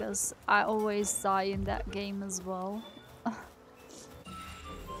made because I always die in that game as well.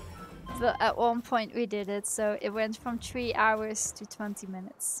 But at one point we did it, so it went from 3 hours to 20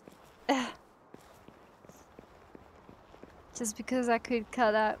 minutes. Just because I could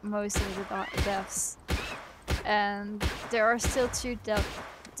cut out most of the deaths. And there are still 2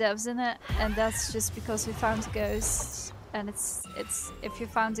 deaths in it, and that's just because we found a ghost. And it's if you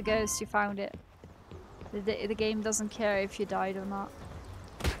found a ghost, you found it. The game doesn't care if you died or not.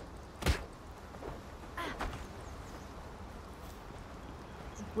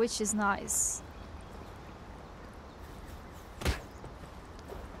 Which is nice.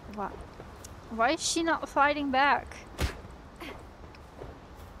 What? Why is she not fighting back?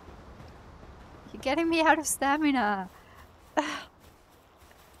 You're getting me out of stamina.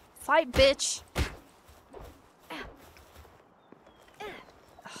 Fight, bitch!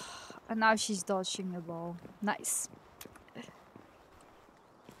 And now she's dodging the ball. Nice.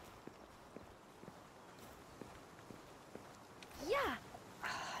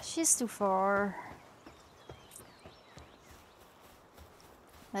 She's too far.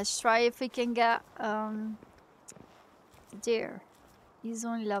 Let's try if we can get the deer. He's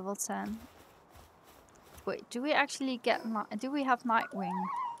only level 10. Wait, do we actually get do we have Nightwing?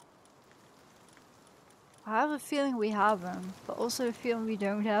 I have a feeling we have him, but also a feeling we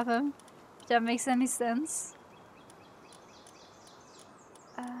don't have him. If that makes any sense.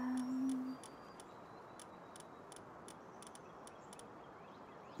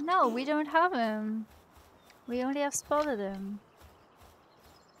 No, we don't have him. We only have spotted him.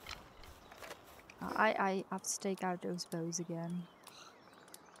 I have to take out those bows again.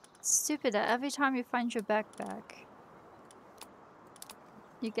 It's stupid that every time you find your backpack,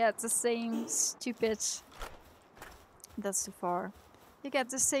 you get the same stupid... That's too far. You get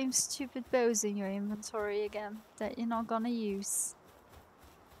the same stupid bows in your inventory again that you're not gonna use.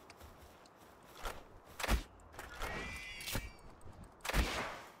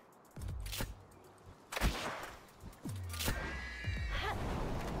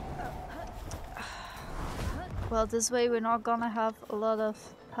 Well, this way we're not gonna have a lot of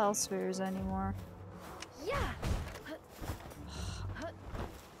hell spheres anymore. Yeah.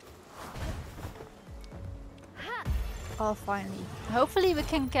 Oh, finally. Hopefully we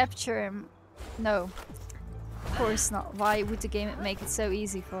can capture him. No. Of course not. Why would the game make it so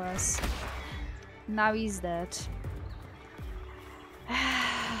easy for us? Now he's dead.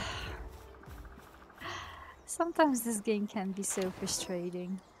 Sometimes this game can be so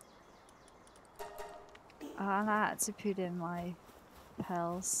frustrating. And I had to put in my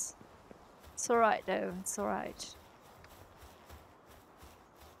pals. It's alright though, it's alright.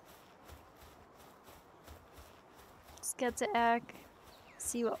 Let's get the egg,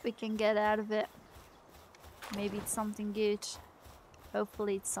 see what we can get out of it. Maybe it's something good.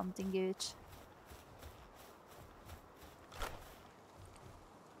 Hopefully it's something good.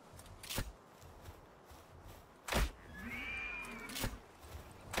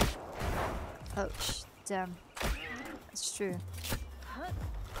 Oh, damn. That's true. I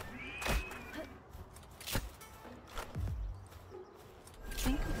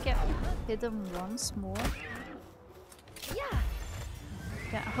think we can hit them once more.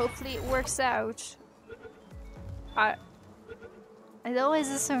 Yeah, hopefully it works out. It always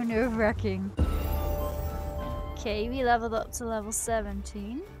is so nerve-wracking. Okay, we leveled up to level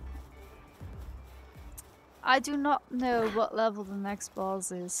 17. I do not know what level the next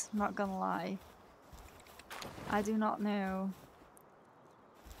boss is, not gonna lie. I do not know.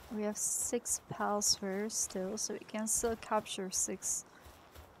 We have 6 pals first still, so we can still capture 6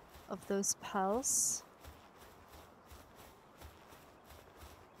 of those pals.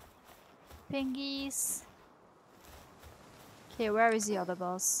 Pingies. Okay, where is the other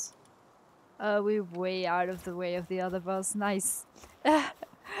boss? We're way out of the way of the other boss. Nice.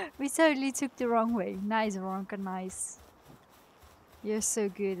 We totally took the wrong way. Nice, Ronka, nice. You're so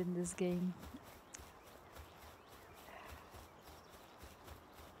good in this game.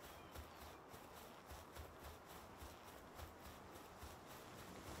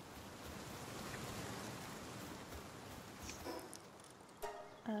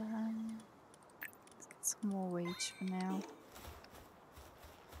 Let's get some more wage for now.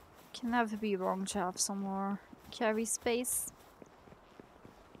 Can never be wrong to have some more carry space.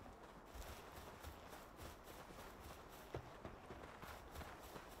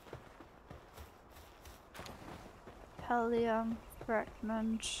 Helium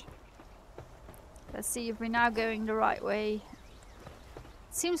fragment. Let's see if we're now going the right way.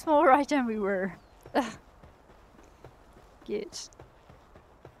 Seems more right than we were. Good.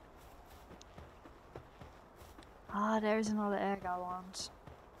 Ah, there's another egg I want.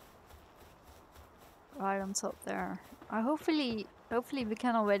 Right on top there. Hopefully we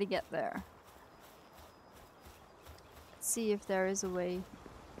can already get there. Let's see if there is a way.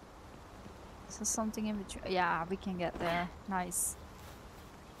 So something in between. Yeah, we can get there. Nice.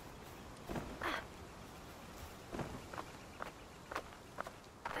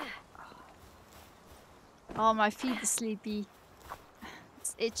 Oh, my feet are sleepy.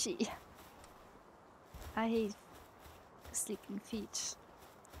 It's itchy. I hate sleeping feet.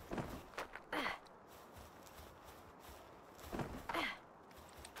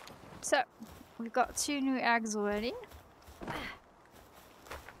 So, we've got 2 new eggs already.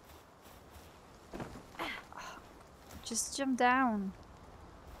 Just jump down.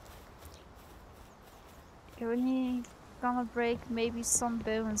 You're only gonna break maybe some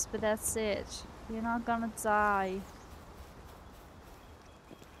bones, but that's it. You're not gonna die.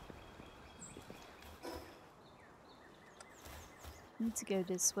 Need to go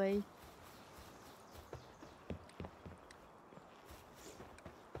this way.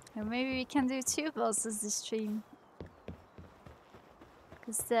 Or maybe we can do 2 bosses this stream.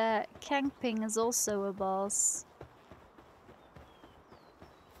 Because the camping is also a boss.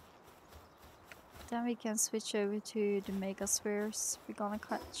 Then we can switch over to the mega spheres. We're gonna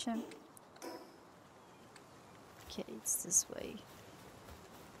catch him. Okay, it's this way.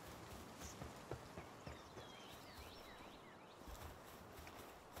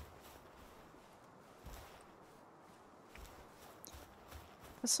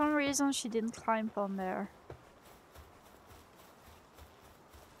 For some reason she didn't climb on there.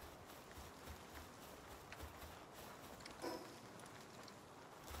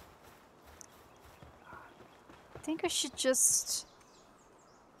 I think I should just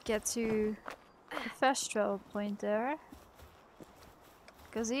get to the fast travel point there.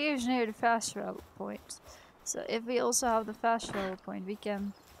 Because he is near the fast travel point. So if we also have the fast travel point, we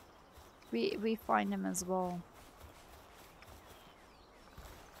can we find him as well.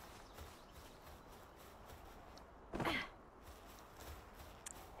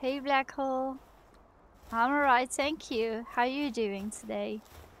 Hey Black Hole. I'm alright, thank you. How are you doing today?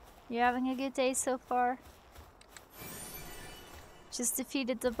 You having a good day so far? Just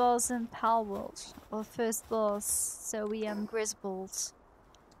defeated the boss in Palworld, our first boss, so we Grisbold.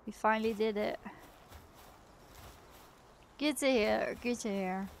 We finally did it. Good to hear, good to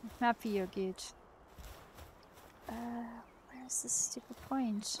hear. I'm happy you're good. Where's the stupid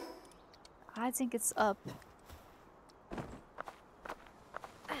point? I think it's up.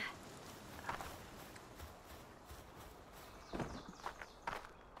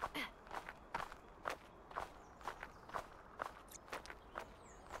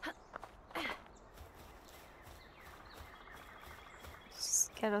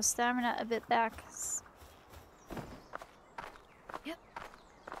 Just get our stamina a bit back. Yep.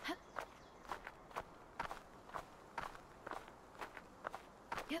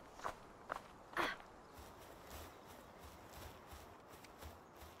 Yep.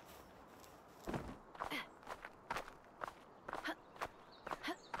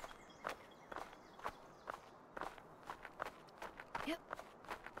 Yep.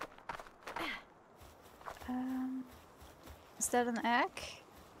 Is that an egg?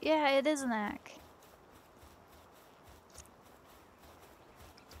 Yeah, it is an egg.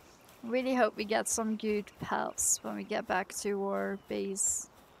 Really hope we get some good pals when we get back to our base.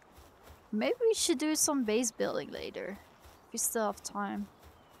 Maybe we should do some base building later, if we still have time.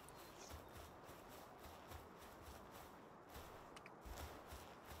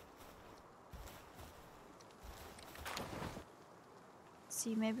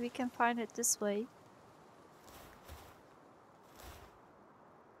 See, maybe we can find it this way.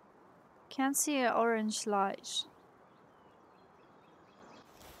 Can't see an orange light.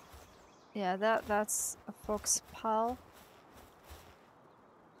 Yeah, that's a fox pal.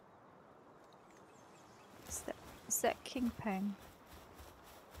 Is that King Peng?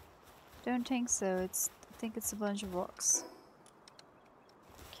 Don't think so. I think it's a bunch of rocks.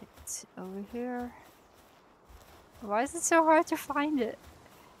 Okay, it's over here. Why is it so hard to find it?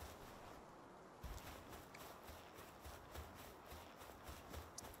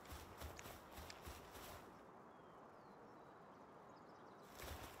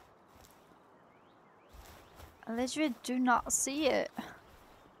 I literally do not see it.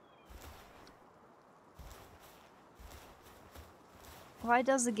 Why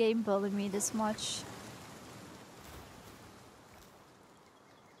does the game bother me this much?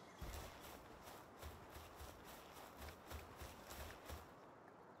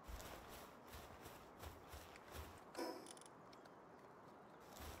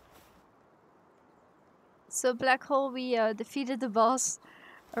 So Black Hole, we defeated the boss.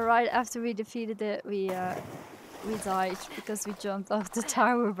 Right after we defeated it, we died because we jumped off the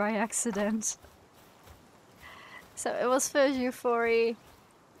tower by accident. So it was first euphoria,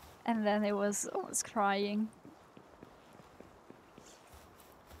 and then it was almost crying.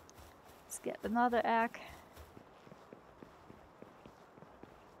 Let's get another egg.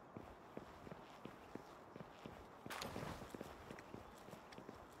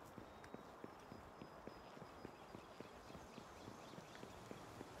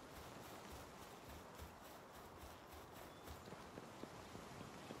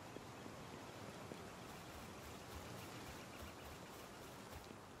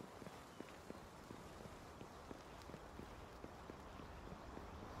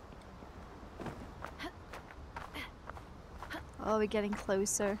 Oh, we're getting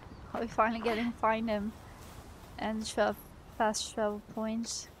closer. Oh, we're finally getting find him. And fast travel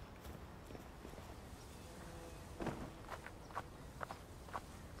points.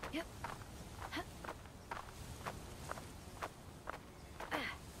 Yep.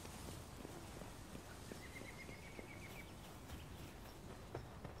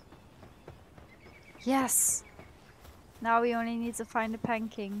 Yes! Now we only need to find the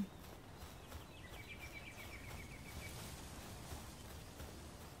Panking.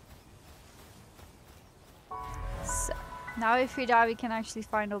 So, now if we die we can actually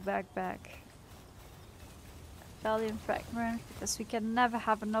find our backpack. Valium fragment, because we can never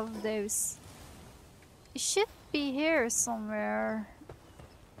have enough of those. It should be here somewhere.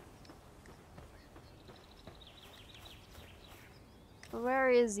 Where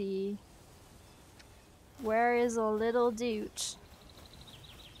is he? Where is our little dude?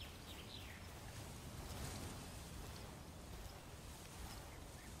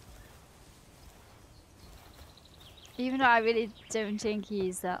 Even though I really don't think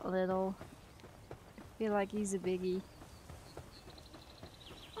he's that little. I feel like he's a biggie.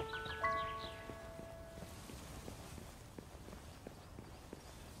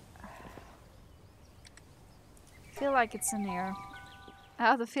 I feel like it's in here. I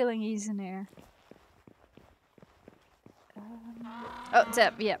have the feeling he's in here. Oh,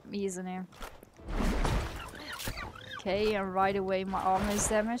 Deb, yep, he's in here. Okay, and right away my armor is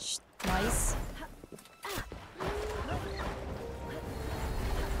damaged. Nice.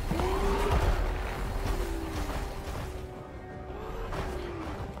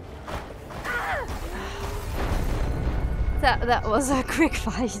 That was a quick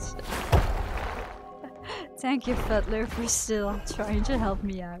fight. Thank you, Butler, for still trying to help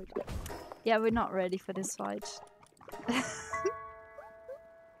me out. Yeah, we're not ready for this fight.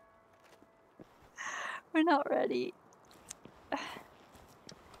 We're not ready.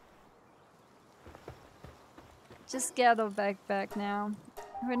 Just get our backpack now.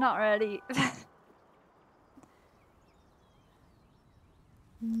 We're not ready.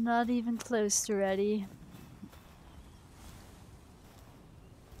 Not even close to ready.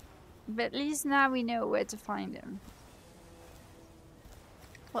 But at least now we know where to find him.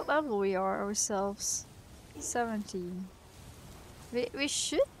 What level we are ourselves? 17. We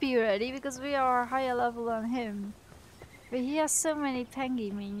should be ready because we are higher level than him. But he has so many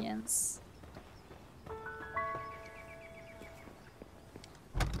tangy minions.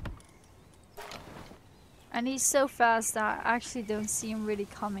 And he's so fast that I actually don't see him really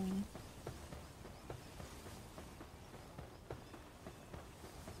coming.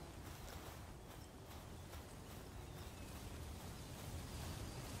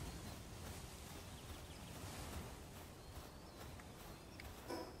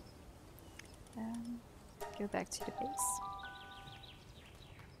 Go back to the base.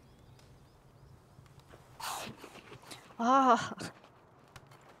 Oh,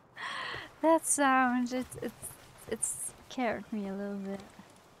 that sound, it's scared me a little bit.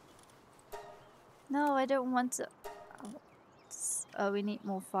 No, I don't want to. Oh, we need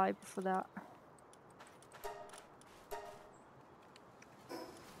more fiber for that.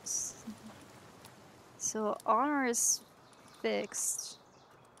 So honor is fixed.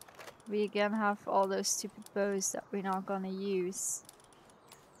 We again have all those stupid bows that we're not gonna use.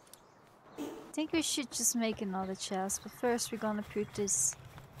 I think we should just make another chest, but first we're gonna put this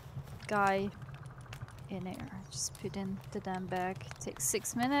guy in here. Just put in the damn bag. Takes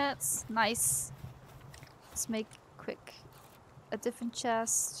 6 minutes. Nice. Let's make quick a different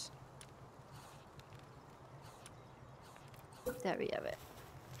chest. There we have it.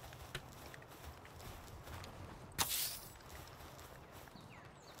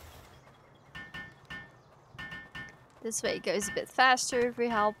 This way it goes a bit faster if we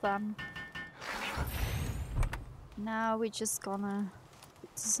help them. Now we're just gonna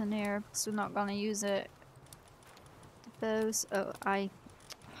put this in here because we're not gonna use it. The bows. Oh,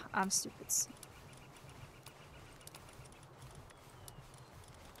 I'm stupid.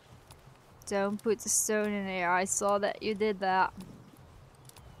 Don't put the stone in here. I saw that you did that.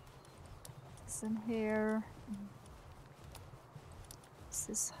 This in here. This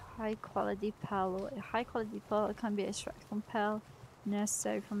is high quality palworld. High quality palworld can be extracted from pal,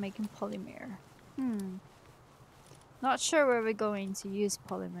 necessary for making polymer. Not sure where we're going to use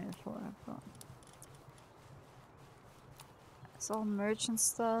polymer for, but it's all merchant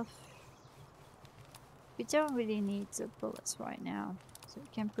stuff. We don't really need the bullets right now, so we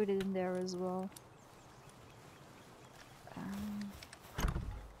can put it in there as well.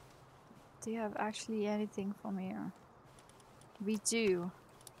 Do you have actually anything from here? We do.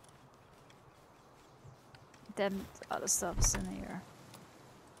 Then the other stuff's in here.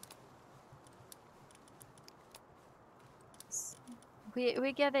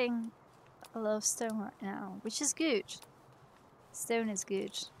 We're getting a lot of stone right now, which is good. Stone is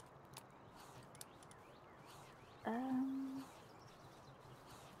good.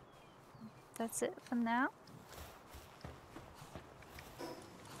 That's it for now.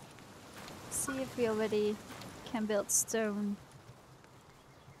 see if we already can build stone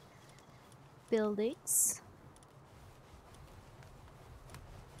buildings.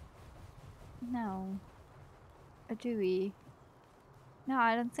 No. Or do we? No,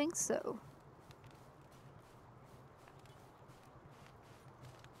 I don't think so.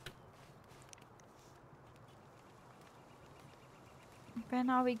 When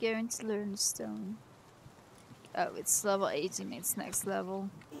are we going to learn stone? Oh, it's level 18, it's next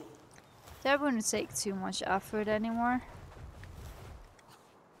level. That wouldn't take too much effort anymore.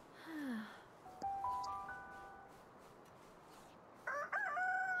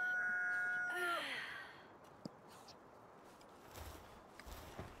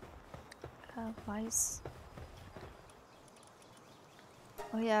 Vice.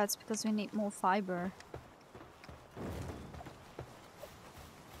 Oh yeah, it's because we need more fiber.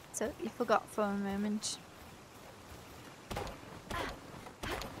 Totally forgot for a moment.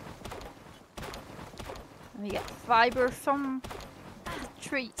 And we get fiber from the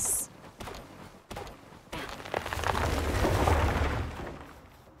trees.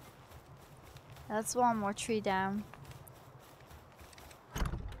 That's one more tree down.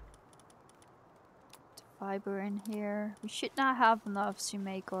 Fiber in here. We should not have enough to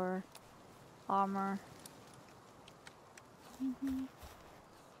make our armor.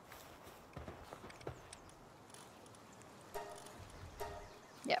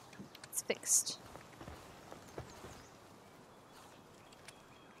 Yep, it's fixed.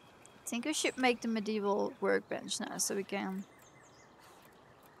 I think we should make the medieval workbench now so we can.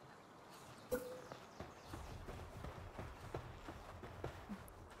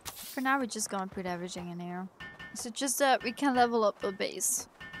 For now, we're just gonna put everything in here. So just that we can level up the base.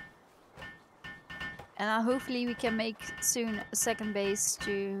 And hopefully we can make soon a second base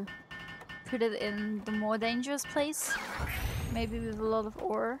to put it in the more dangerous place. Maybe with a lot of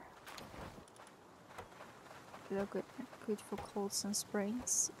ore. Good for colds and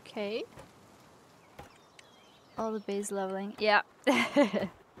springs. Okay. All the base leveling. Yeah.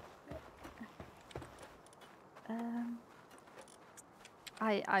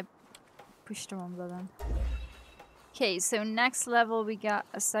 I pushed the wrong button. Okay, so next level we got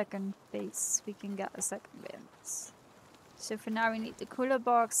a second base. We can get a second base. So for now we need the cooler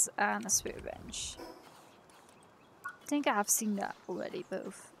box and a sphere bench. I think I have seen that already,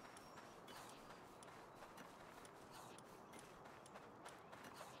 both.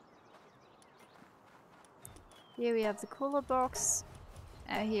 Here we have the cooler box.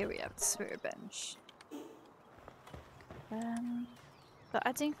 And here we have the sphere bench. But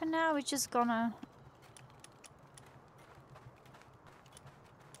I think for now we're just gonna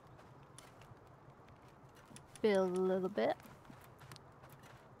build a little bit.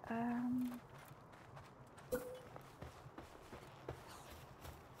 I'm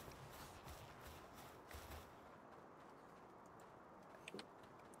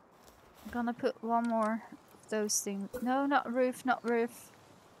gonna put one more of those things. No, not roof, not roof.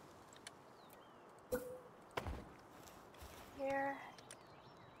 Here.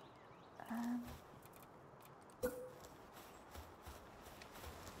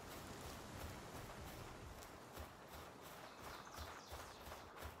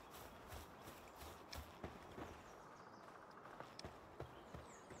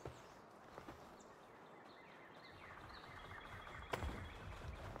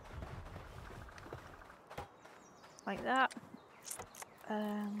 Like that.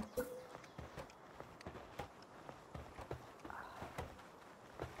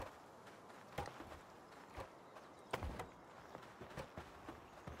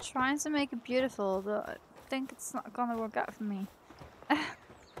 Trying to make it beautiful, but I think it's not gonna work out for me.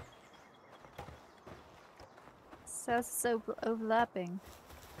 Says it's overlapping.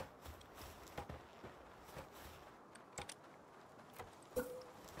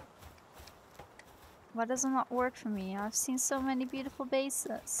 Why does it not work for me? I've seen so many beautiful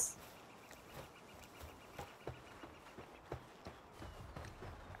bases.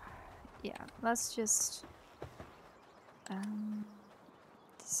 Yeah, let's just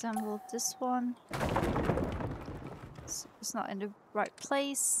disassemble this one. It's not in the right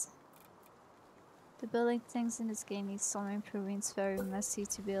place. The building things in this game need some improving. It's very messy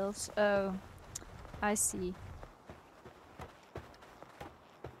to build. Oh, I see.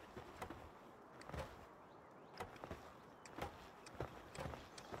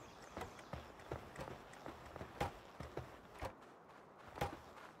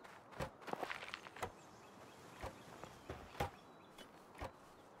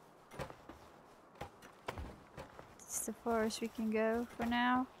 It's the forest we can go for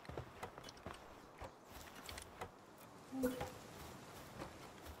now.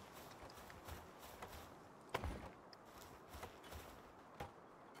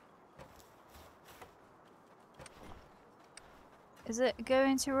 Is it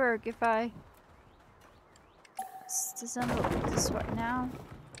going to work if I disassemble this right now?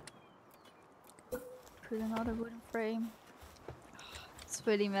 Put another wooden frame. It's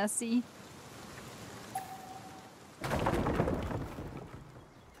pretty messy.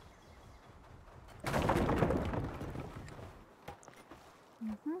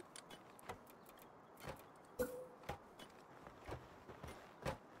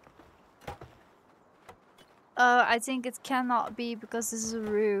 I think it cannot be because this is a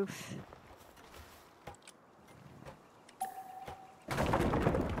roof.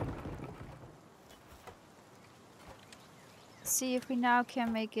 See if we now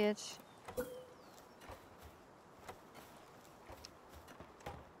can make it.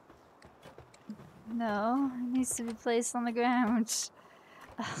 No, it needs to be placed on the ground.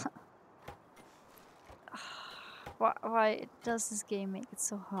 Why does this game make it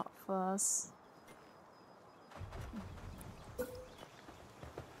so hard for us?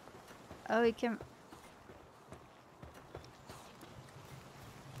 Oh, we can.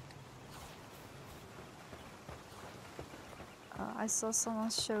 I saw someone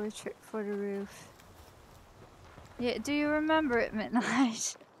show a trick for the roof. Yeah, do you remember it,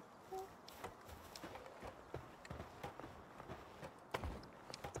 Midnight?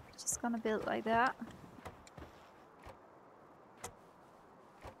 Just gonna build like that.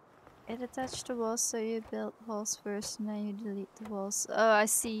 It attached the walls, so you build walls first and then you delete the walls. Oh, I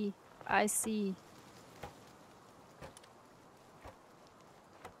see. I see.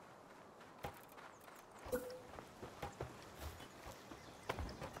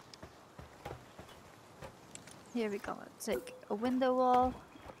 Here we're gonna take a window wall,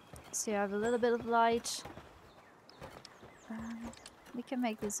 so you have a little bit of light. We can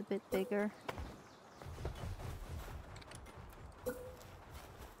make this a bit bigger. Of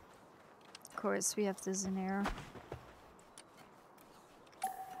course, we have this in here.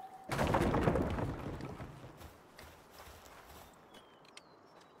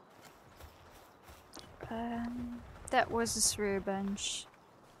 That was a sphere bench.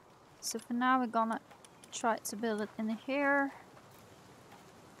 So for now, we're gonna try to build it in here.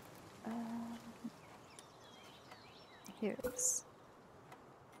 Here it is.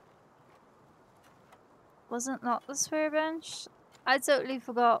 Was it not the sphere bench? I totally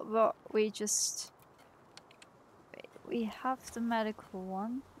forgot what we just... Wait, we have the medical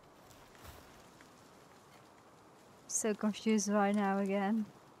one. So confused right now again.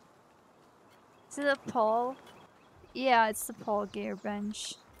 Is it a pole? Yeah, it's the pole gear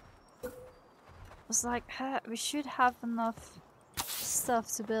bench. I was like, we should have enough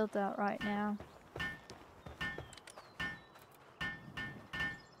stuff to build that right now.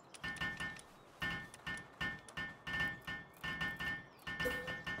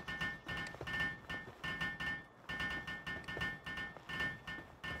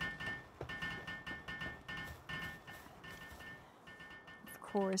 Of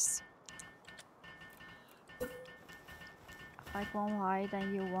course. Like one wide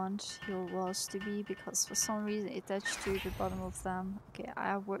and you want your walls to be, because for some reason it attached to the bottom of them. Okay, I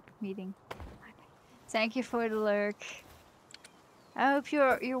have work meeting. Thank you for the lurk. I hope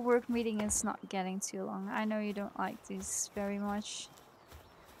your work meeting is not getting too long. I know you don't like these very much.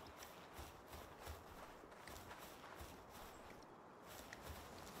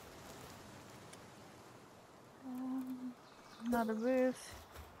 Another roof.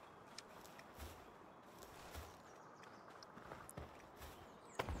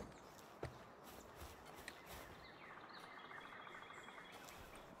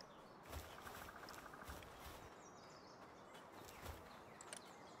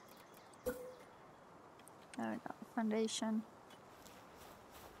 No, not foundation.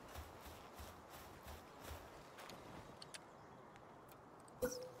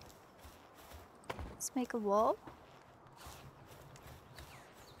 Let's make a wall.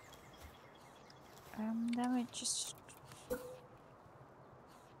 Then we just...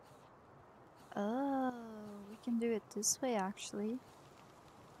 Oh, we can do it this way actually.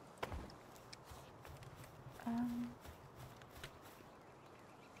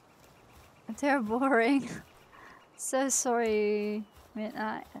 They're boring. So sorry,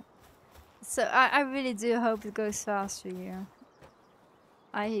 Midnight. So I really do hope it goes fast for you.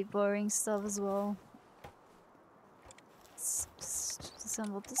 I hate boring stuff as well. Let's just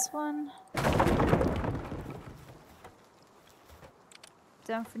assemble this one.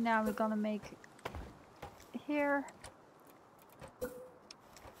 Then for now we're gonna make here.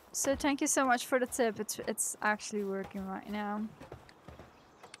 So thank you so much for the tip. It's actually working right now.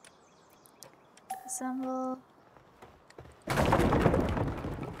 Assemble.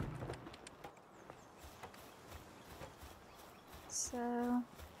 So,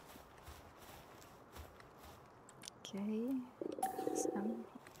 okay.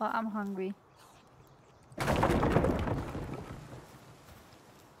 Well, I'm hungry.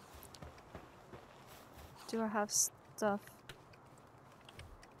 Do I have stuff?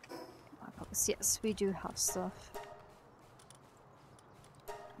 Yes, we do have stuff.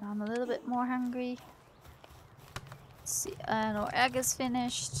 Now I'm a little bit more hungry. Let's see, our egg is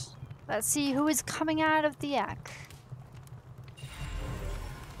finished. Let's see who is coming out of the egg.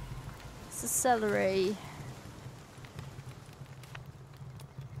 It's a celery.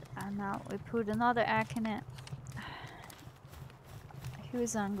 And now we put another egg in it. Who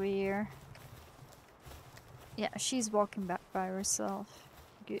is hungry here? Yeah, she's walking back by herself.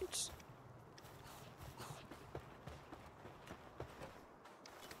 Good.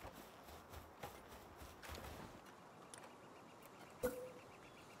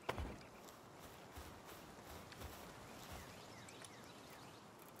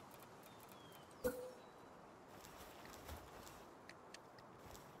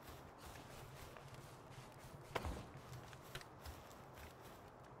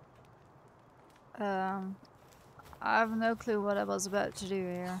 I have no clue what I was about to do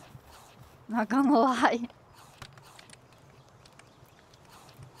here. Not gonna lie.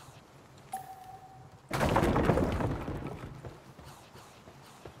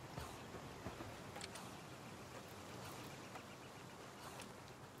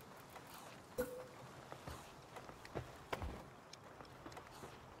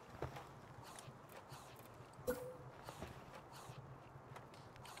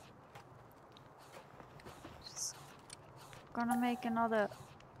 Just gonna make another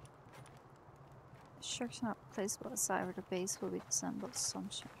structure not placeable aside where the base will be disassembled. Some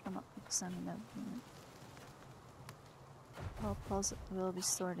structure will not be disassembled. All puzzle will be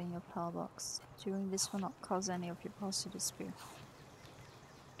stored in your pal box. Doing this will not cause any of your puzzles to disappear.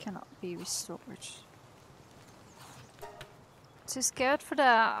 Cannot be restored. Too scared for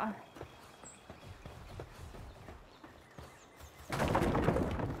that.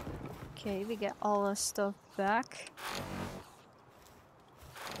 Okay, we get all our stuff back.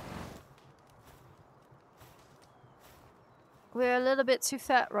 We're a little bit too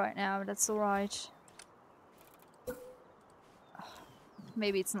fat right now, but that's alright.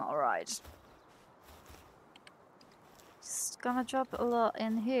 Maybe it's not right. Just gonna drop a lot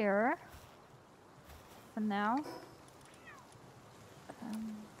in here for now.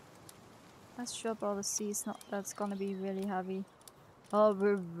 Let's drop all the seeds. Not that's gonna be really heavy. Oh,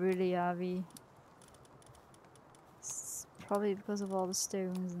 we're really heavy. It's probably because of all the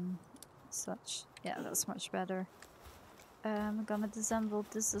stones and such. Yeah, that's much better. I'm gonna disassemble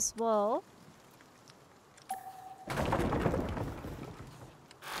this as well.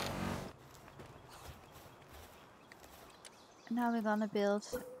 Now we're gonna build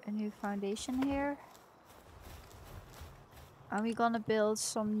a new foundation here. And we're gonna build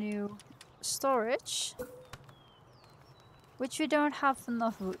some new storage. Which we don't have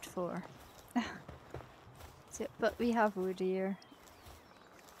enough wood for. So, but we have wood here.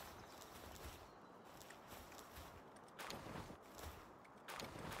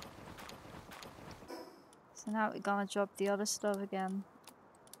 So now we're gonna drop the other stuff again.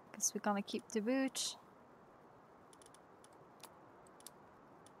 Because we're gonna keep the wood.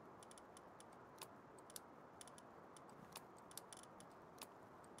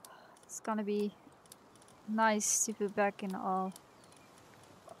 It's gonna be nice to put back in all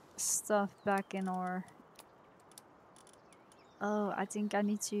stuff back in our... Oh, I think I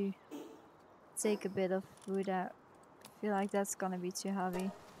need to take a bit of wood out. I feel like that's gonna be too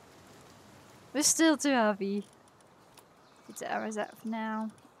heavy. We're still too heavy. Put the arrows out for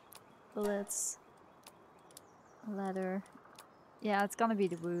now. Bullets. Leather. Yeah, it's gonna be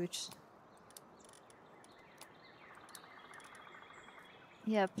the wood.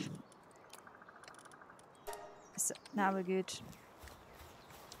 Yep. So now we're good.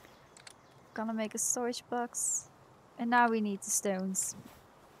 Gonna make a storage box. And now we need the stones.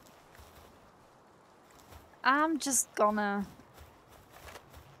 I'm just gonna...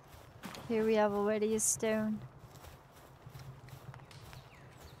 Here we have already a stone.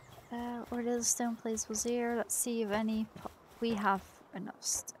 Our little stone place was here. Let's see if any... We have enough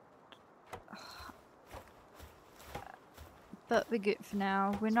stone. But we're good for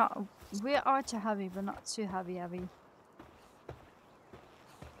now. We're not... We are too heavy, but not too heavy.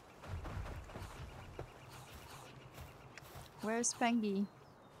 Where's Pengy?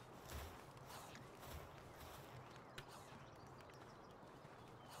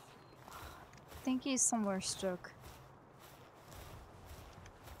 I think he's somewhere stuck.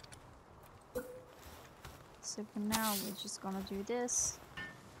 So for now, we're just gonna do this.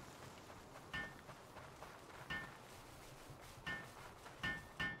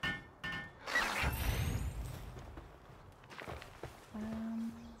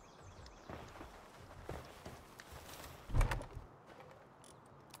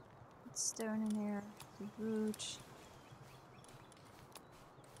 Stone in here, the root.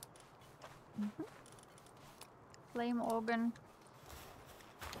 Flame organ.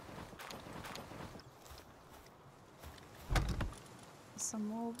 Some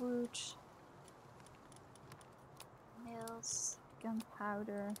more root. Nails,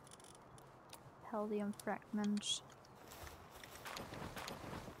 gunpowder, palladium fragment.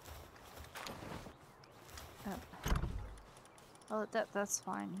 Oh, that's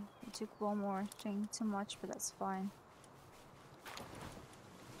fine. I took one more thing too much, but that's fine.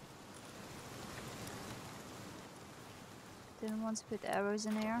 Didn't want to put arrows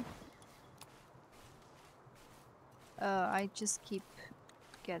in here. I just keep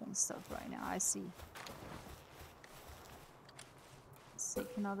getting stuff right now. I see. Let's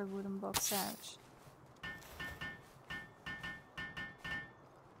take another wooden box out.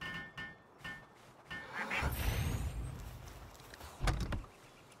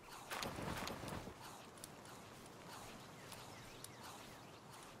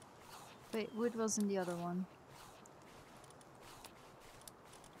 Wait, wood was in the other one.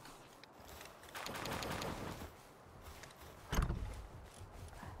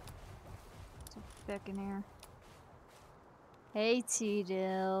 Back in here. Hey,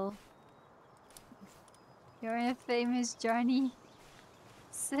 T-Dill. You're in a famous journey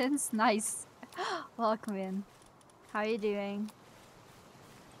since. Nice. Welcome in. How you doing?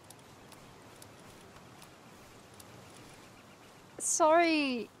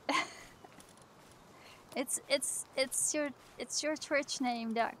 Sorry. it's your Twitch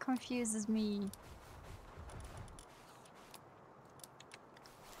name that confuses me.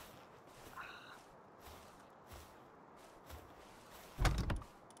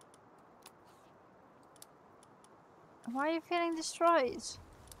 Why are you feeling destroyed?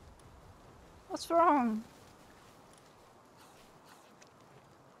 What's wrong?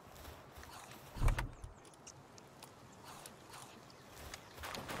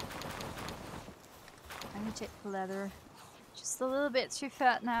 I need to take the leather. Just a little bit too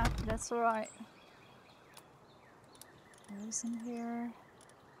fat now. That's alright. Who's in here?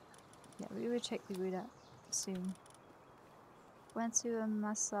 Yeah, we will check the wood out soon. Went to a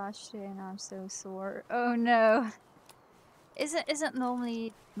massage today and I'm so sore. Oh no! Isn't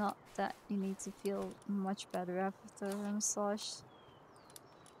normally not that you need to feel much better after a massage?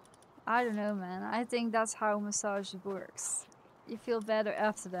 I don't know, man. I think that's how massage works. You feel better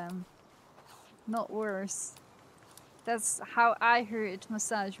after them, not worse. That's how I heard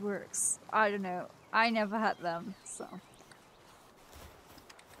massage works. I don't know. I never had them, so.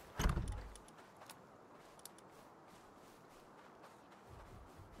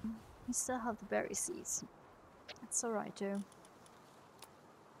 We still have the berry seeds. It's alright, Joe.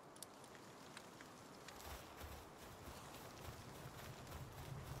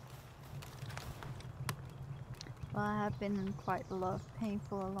 Well, I have been in quite a lot of pain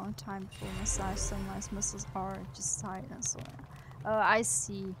for a long time before massage, so my muscles are just tight and so on. Oh, I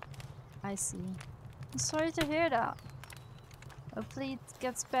see. I see. I'm sorry to hear that. Hopefully it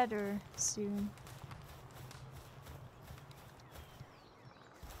gets better soon.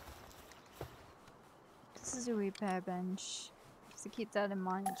 This is a repair bench. Have to keep that in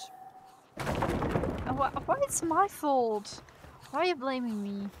mind. And why it's my fault? Why are you blaming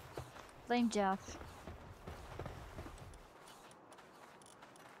me? Blame Jeff.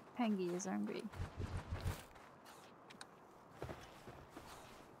 Pengy is angry.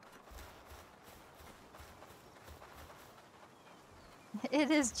 It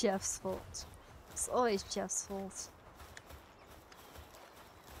is Jeff's fault. It's always Jeff's fault.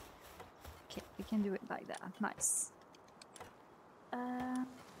 Okay, we can do it like that. Nice.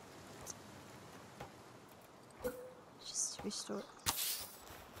 Just restore.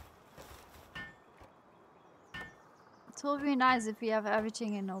 It will be nice if we have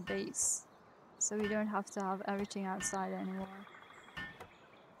everything in our base, so we don't have to have everything outside anymore.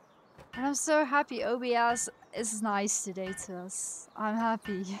 And I'm so happy OBS is nice today to us. I'm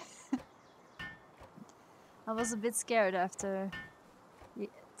happy. I was a bit scared after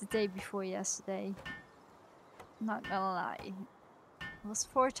the day before yesterday. Not gonna lie. It was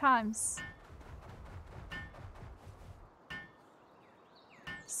 4 times.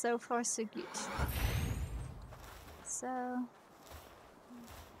 So far so good. So...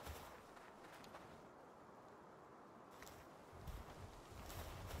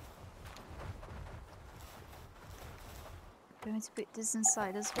 Going to put this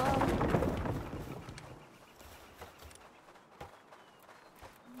inside as well.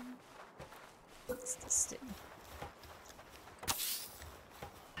 What's this do?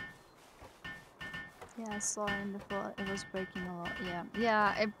 Yeah, I saw in the before it was breaking a lot. Yeah,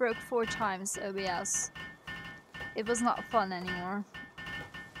 yeah, it broke 4 times. OBS. It was not fun anymore.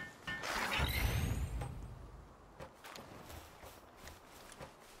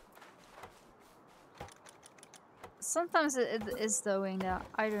 Sometimes it is doing that.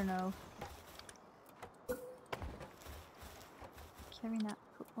 I don't know. Can we not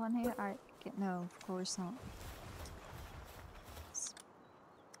put one here? I get no, of course not.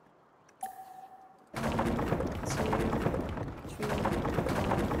 1, 2, 3, 4,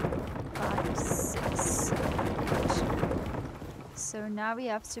 5, 6, 8. So now we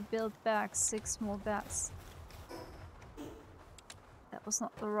have to build back 6 more beds. That was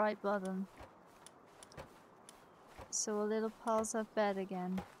not the right button. So a little pause of bed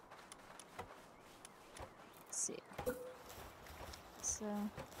again. Let's see. So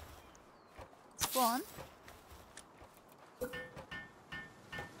it's 1.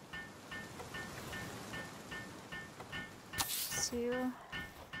 2.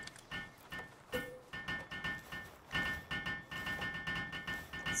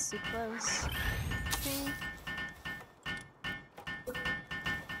 It's too close. 3.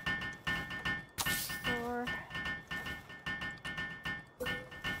 4. 5.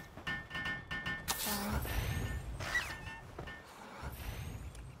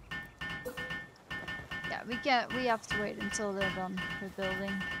 Yeah, we have to wait until they're done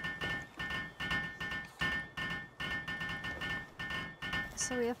rebuilding.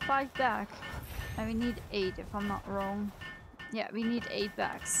 So we have 5 back. And we need 8 if I'm not wrong. Yeah, we need 8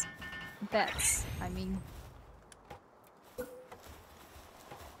 backs. Beds, I mean.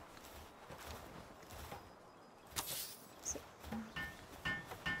 So.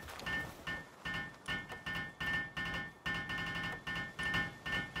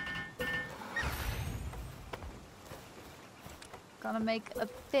 Gonna make a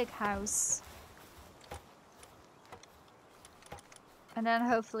big house. And then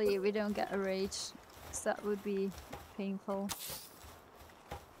hopefully we don't get a rage, because that would be painful.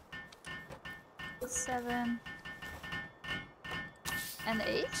 7 and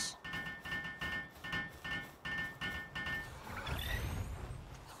 8.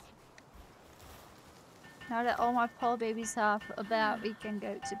 Now that all my Paul babies have a bed, we can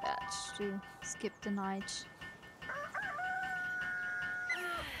go to bed to skip the night.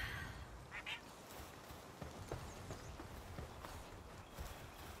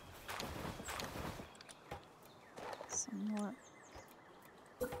 Some more.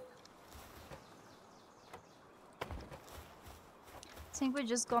 I think we're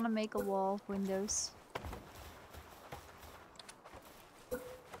just gonna make a wall of windows.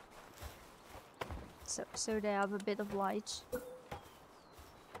 So they have a bit of light.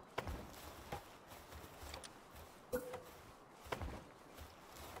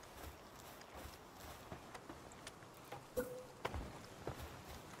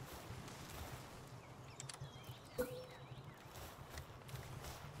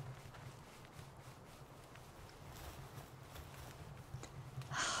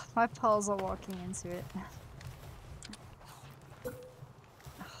 My paws are walking into it.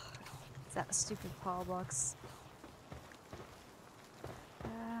 It's that stupid paw box.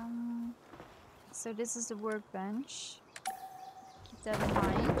 So this is the workbench. Keep that in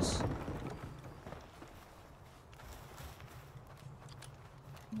mind.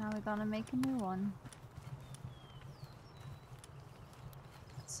 Now we're gonna make a new one.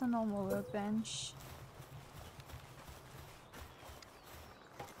 It's a normal workbench.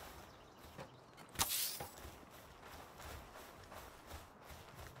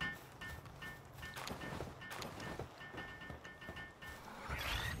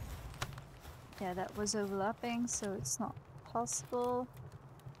 Yeah, that was overlapping, so it's not possible.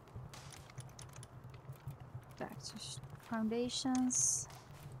 Back to foundations.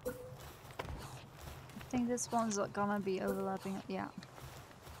 I think this one's gonna be overlapping, yeah.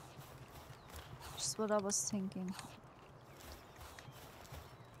 Just what I was thinking.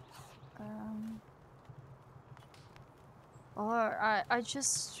 Or I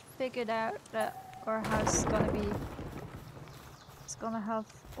just figured out that our house is gonna be... It's gonna have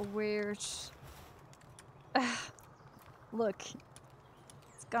a weird... look.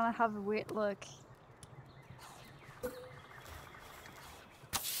 It's gonna have a weird look.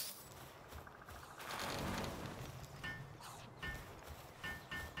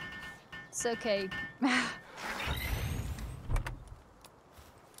 It's okay.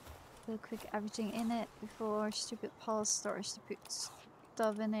 Go click everything in it before stupid Paul starts to put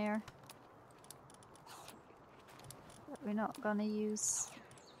stuff in there that we're not gonna use.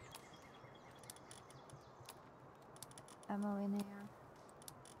 Ammo in there.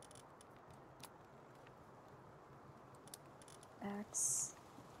 Axe.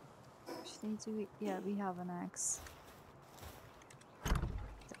 Actually, do we? Yeah, we have an axe.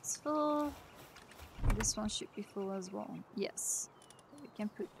 That's full. This one should be full as well. Yes. We can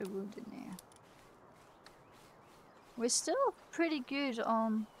put the wood in there. We're still pretty good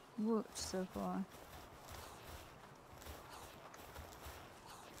on wood so far.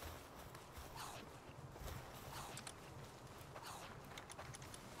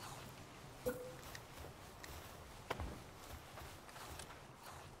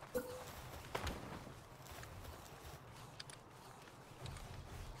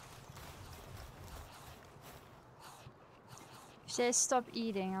 If they stop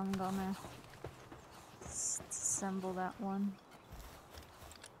eating, I'm gonna disassemble that one.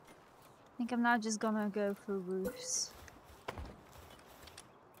 I think I'm now just gonna go for roofs.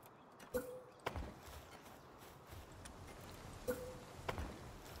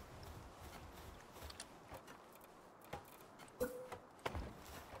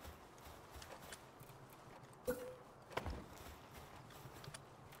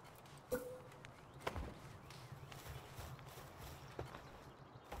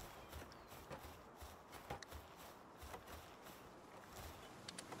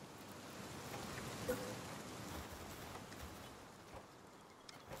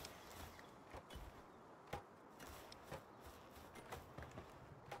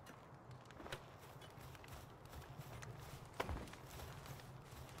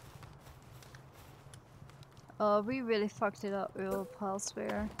 Oh, we really fucked it up with our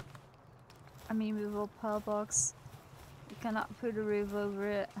Palsware. I mean with our Palbox. We cannot put a roof over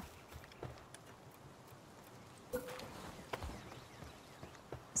it.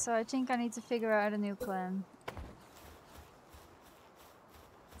 So I think I need to figure out a new plan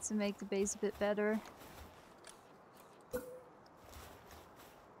to make the base a bit better.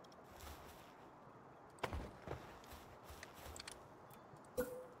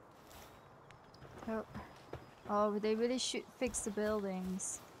 Oh, oh, they really should fix the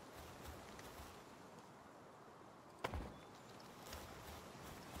buildings.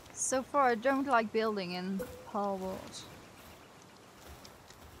 So far, I don't like building in Palworld.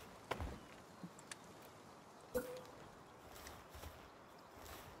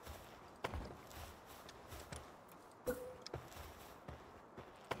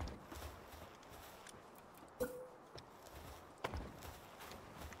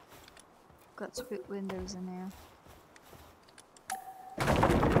 Got to put windows in there.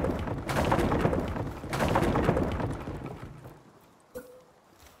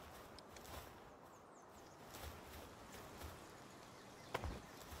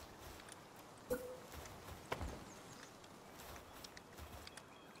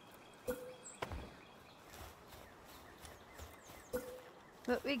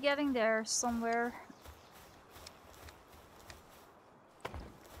 But we're getting there somewhere.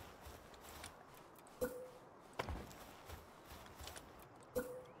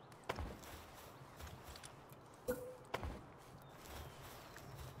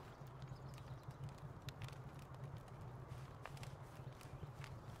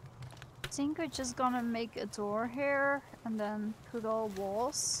 I think we're just gonna make a door here and then put all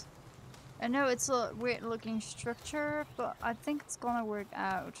walls. I know it's a weird looking structure, but I think it's gonna work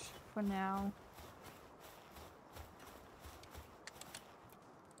out for now.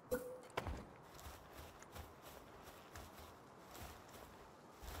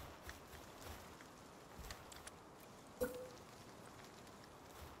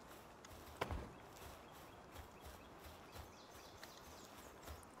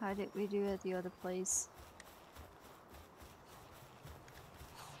 How did we do at the other place?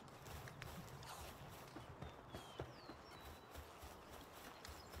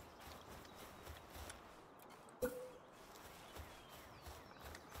 I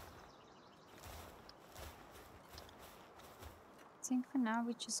think for now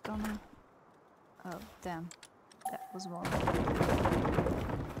we're just gonna... Oh, damn. That was wrong.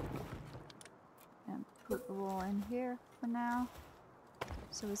 And put the wall in here for now.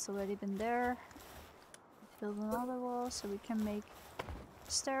 So it's already been there. Build another wall so we can make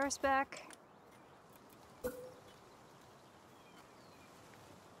stairs back.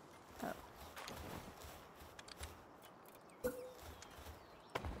 Oh.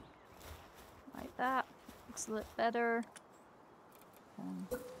 Like that. Looks a little better.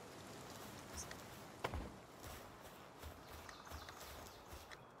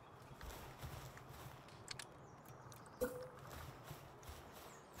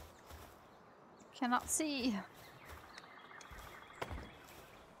 Cannot see.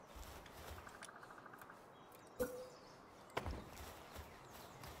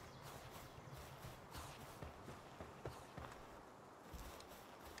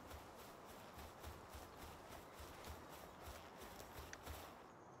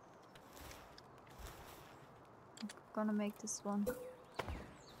 Gonna make this one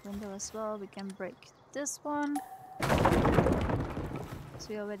window as well. We can break this one. So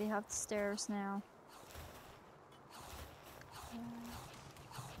we already have the stairs now.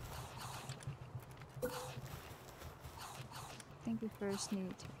 I think we first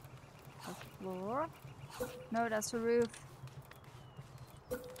need a floor. No, that's a roof.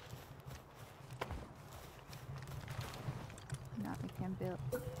 Now we can build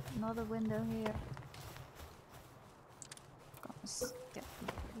another window here. Get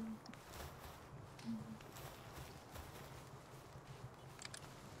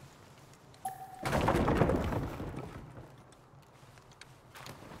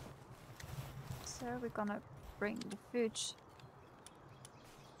so we're gonna bring the food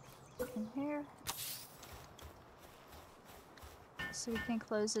in here so we can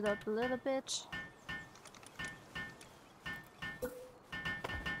close it up a little bit.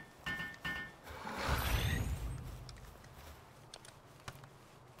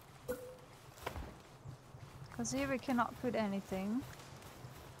 Because here we cannot put anything.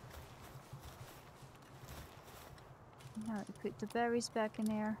 Now we put the berries back in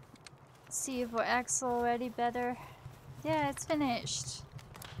here. See if our egg's already better. Yeah, it's finished.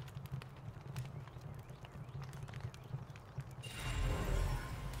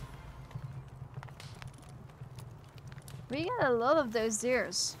 We got a lot of those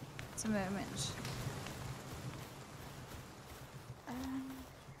deers at the moment.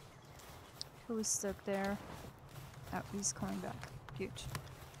 Who is stuck there? Oh, he's coming back. Good.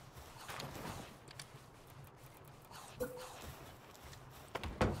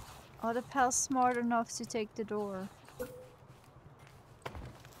 Are the pals smart enough to take the door?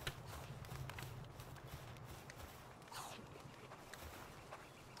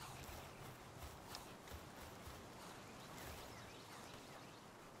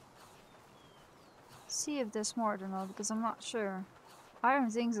 See if they're smart or not, because I'm not sure. I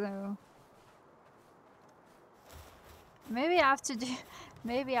don't think so. Maybe I have to do.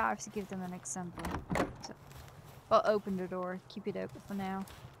 Maybe I have to give them an example. So, well, open the door. Keep it open for now.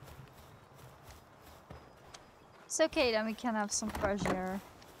 It's okay, then we can have some fresh air.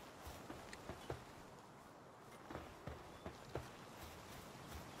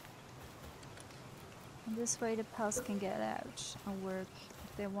 And this way the pals can get out and work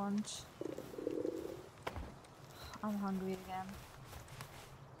if they want. I'm hungry again.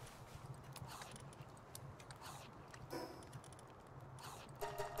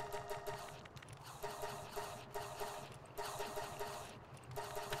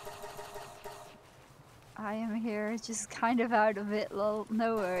 I am here, just kind of out of it, lol.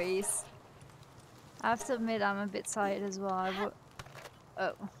 No worries. I have to admit I'm a bit tired as well.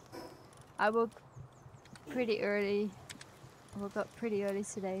 I woke pretty early. I woke up pretty early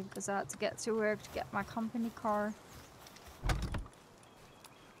today because I had to get to work to get my company car.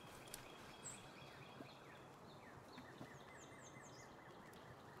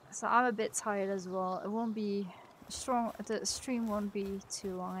 So I'm a bit tired as well. It won't be strong. The stream won't be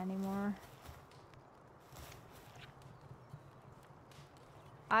too long anymore.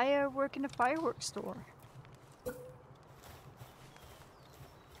 I work in a fireworks store.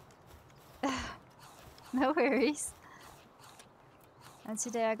 No worries. And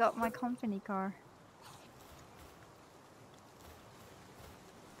today I got my company car.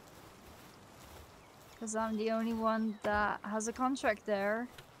 Because I'm the only one that has a contract there.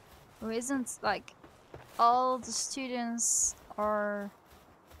 Who isn't, like, all the students are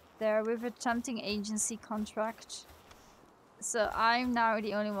there with a tempting agency contract. So I'm now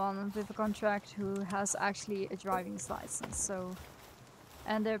the only one with a contract who has actually a driving license. So,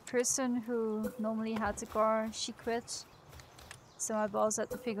 and the person who normally had the car, she quit. So my boss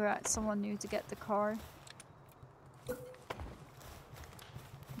had to figure out someone new to get the car.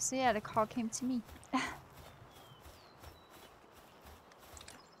 So yeah, the car came to me.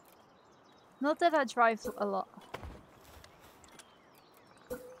 Not that I drive a lot.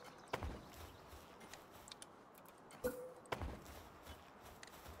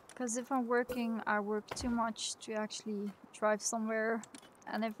 Because if I'm working, I work too much to actually drive somewhere.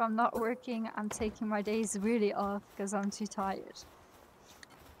 And if I'm not working, I'm taking my days really off because I'm too tired.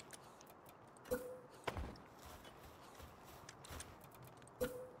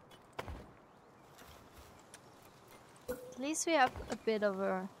 At least we have a bit of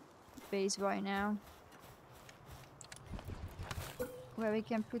a base right now. Where we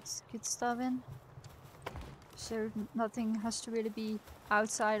can put good stuff in. So nothing has to really be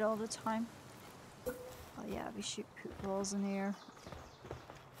outside all the time. Oh yeah, we should put walls in here.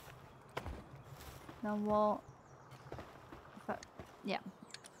 Then wall. Yeah.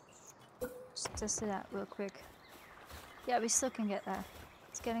 Just test it out real quick. Yeah, we still can get there.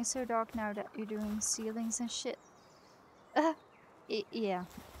 It's getting so dark now that you're doing ceilings and shit. Yeah.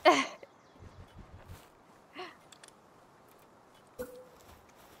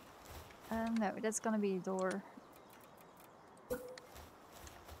 No, that's gonna be a door.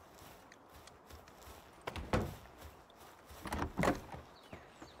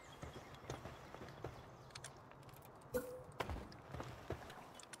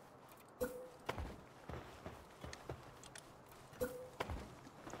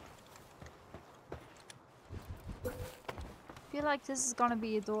 I feel like this is gonna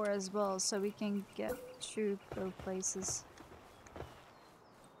be a door as well, so we can get through both places.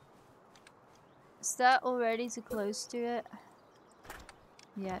 Is that already too close to it?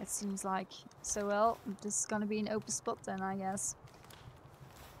 Yeah, it seems like. So well, this is gonna be an open spot then, I guess.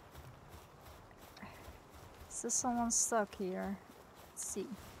 Is there someone stuck here? Let's see.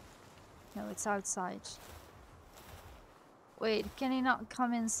 No, it's outside. Wait, can he not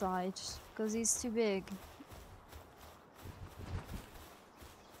come inside? Because he's too big.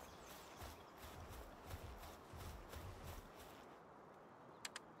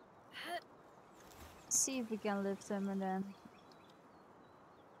 See if we can lift him and then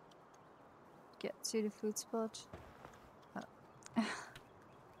get to the food spot.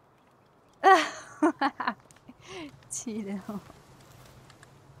 Oh. Tito.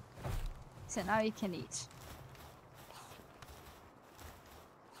 So now you can eat.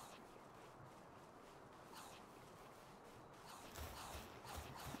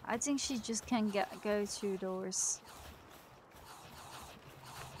 I think she just can go through doors.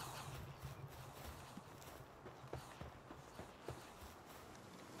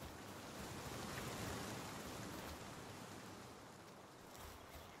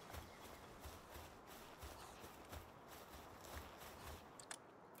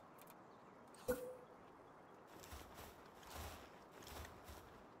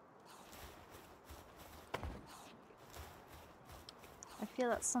 I feel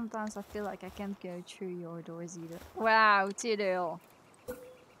that sometimes I feel like I can't go through your doors either. Wow, Tito.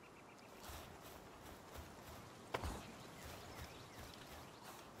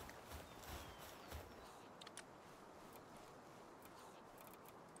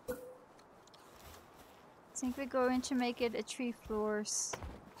 I think we're going to make it a 3 floors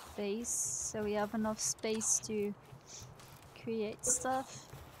base, so we have enough space to create stuff.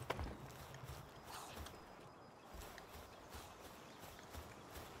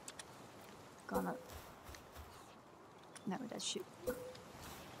 Gonna... No, that should...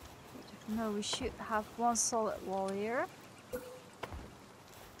 No, we should have one solid wall here.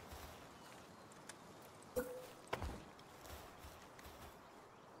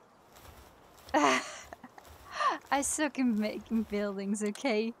 I suck in making buildings,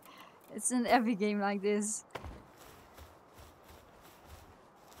 okay? It's in every game like this.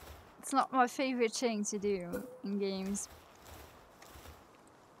 It's not my favorite thing to do in games.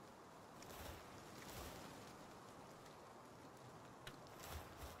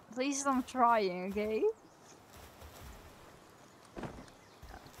 At least I'm trying, okay?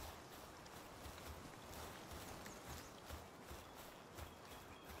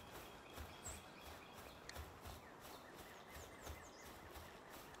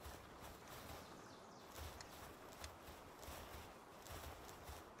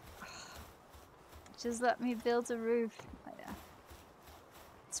 Just let me build a roof. Oh, yeah.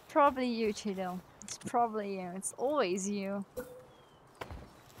 It's probably you, Chido. It's probably you. It's always you.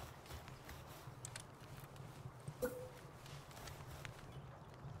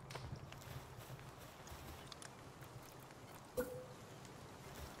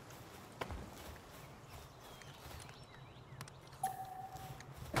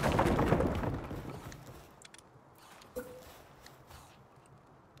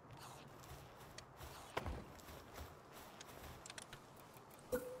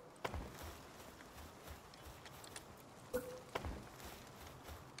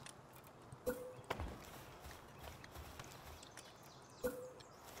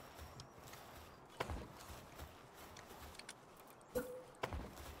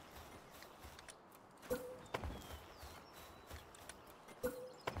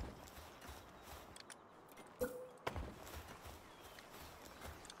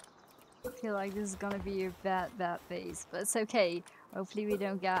 I feel like this is gonna be a bad base, but it's okay. Hopefully we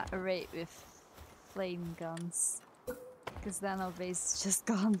don't get a raid with flame guns. Because then our base is just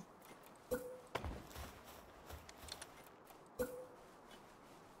gone.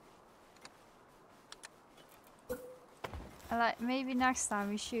 Like, maybe next time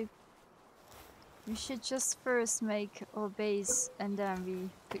we should just first make our base and then we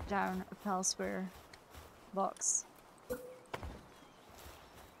put down a Palworld box.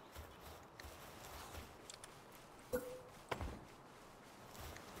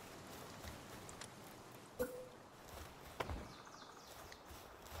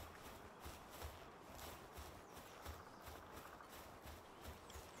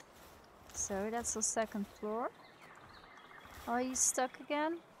 So that's the second floor. Are you stuck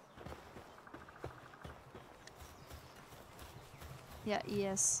again? Yeah, he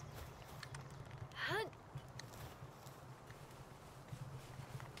is. Huh?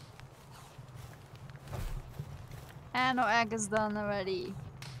 And our egg is done already.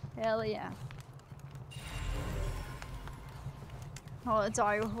 Hell yeah. Oh, it's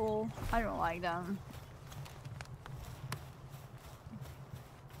our hole. I don't like them.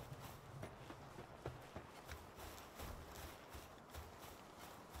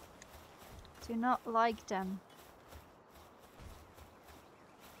 Do not like them.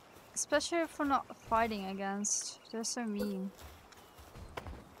 Especially if we're not fighting against. They're so mean.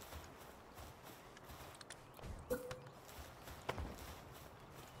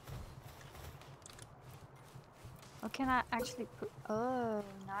 Or can I actually put... Oh,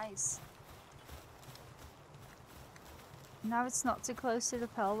 nice. Now it's not too close to the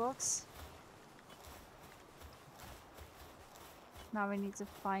pillbox. Now we need to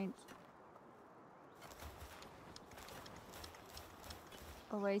find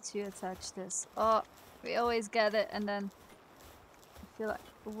a way to attach this. Oh, we always get it and then I feel like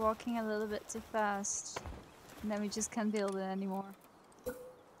we're walking a little bit too fast. And then we just can't build it anymore.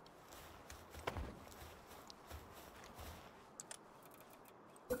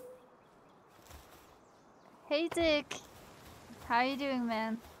 Hey Dick! How you doing,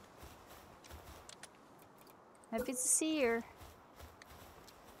 man? Happy to see you.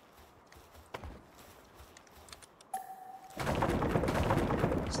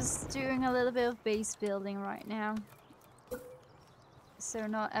 Just doing a little bit of base building right now. So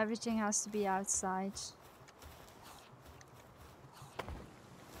not everything has to be outside.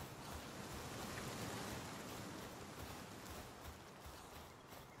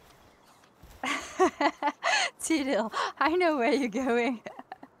 Tidal, I know where you're going.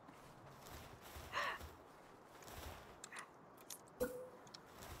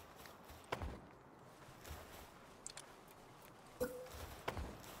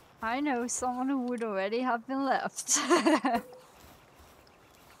 I know someone who would already have been left.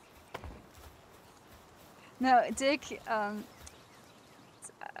 No, Dick,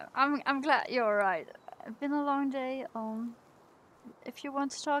 I'm glad you're alright. It's been a long day. If you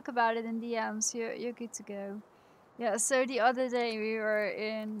want to talk about it in DMs, you're good to go. Yeah, so the other day we were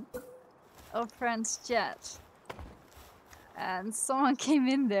in our friend's chat. And someone came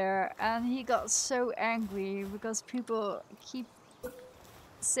in there and he got so angry because people keep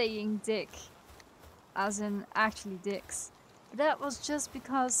saying dick, as in actually dicks. But that was just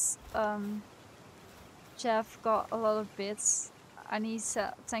because Jeff got a lot of bits and he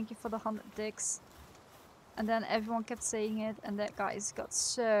said thank you for the 100 dicks. And then everyone kept saying it and that guy got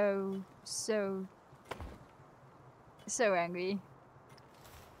so angry.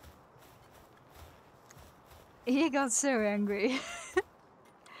 He got so angry.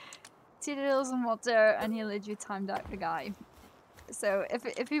 Tita wasn't not there and he literally timed out the guy. So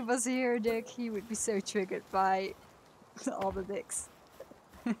if he was here, Dick, he would be so triggered by all the dicks.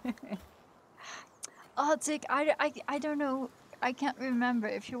 Oh, Dick, I don't know. I can't remember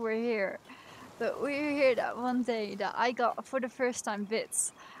if you were here. But we were here that one day that I got for the first time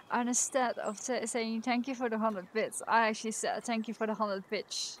bits. And instead of saying thank you for the 100 bits, I actually said thank you for the 100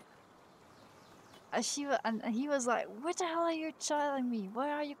 bitch. And he was like, what the hell are you telling me? What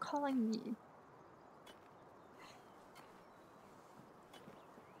are you calling me?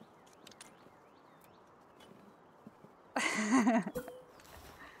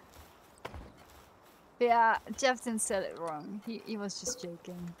 Yeah, Jeff didn't say it wrong. He was just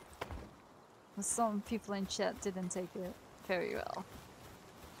joking. But some people in chat didn't take it very well.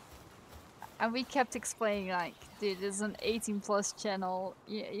 And we kept explaining like, dude, it's an 18+ channel.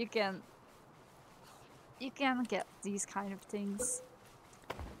 You can get these kind of things.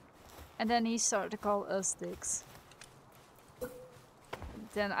 And then he started to call us dicks.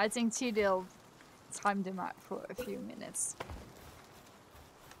 Then I think T-Dale timed him out for a few minutes.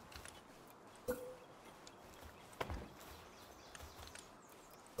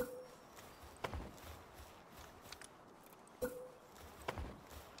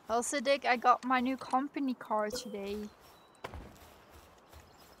 Also, Dick, I got my new company car today.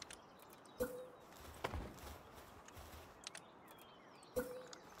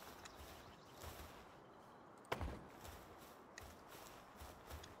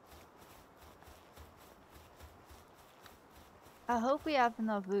 I hope we have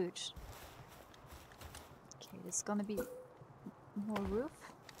enough wood. Okay, there's gonna be more roof.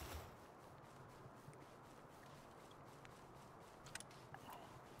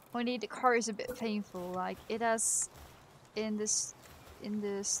 Only the car is a bit painful. Like it has in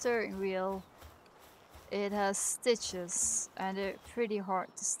the steering wheel, it has stitches, and they're pretty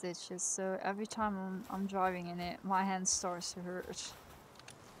hard to stitches. So every time I'm driving in it, my hand starts to hurt.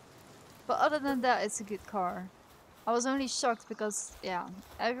 But other than that, it's a good car. I was only shocked because, yeah,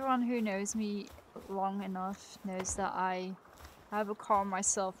 everyone who knows me long enough knows that I have a car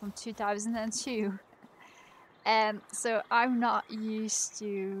myself from 2002. And so I'm not used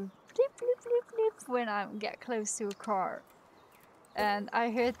to bleep, bleep, bleep, bleep when I get close to a car. And I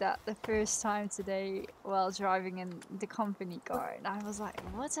heard that the first time today while driving in the company car. And I was like,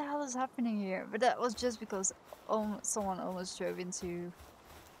 what the hell is happening here? But that was just because someone almost drove into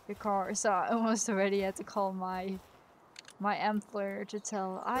the car. So I almost already had to call my employer to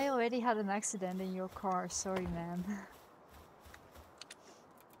tell, I already had an accident in your car. Sorry, man.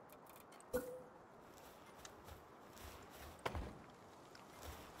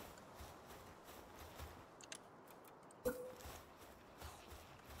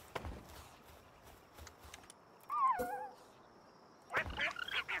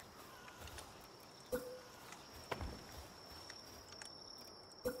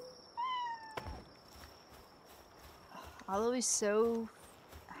 I'll be so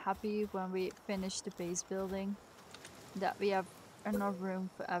happy when we finish the base building that we have enough room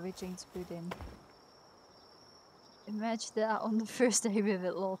for everything to put in. Imagine that on the first day with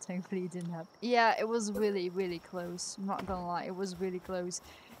it, lol, thankfully it didn't happen. Yeah, it was really, really close. I'm not gonna lie, it was really close.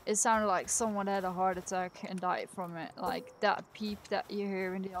 It sounded like someone had a heart attack and died from it. Like, that peep that you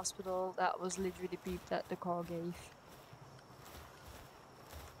hear in the hospital, that was literally the peep that the car gave.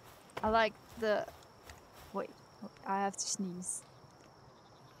 I like the... Wait, I have to sneeze.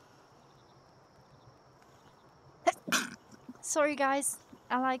 Sorry guys,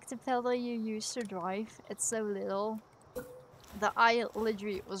 I like the pedal you use to drive. It's so little that I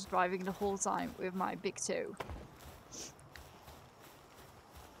literally was driving the whole time with my big toe.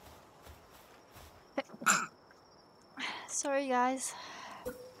 Sorry guys.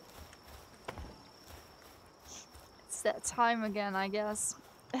 It's that time again, I guess.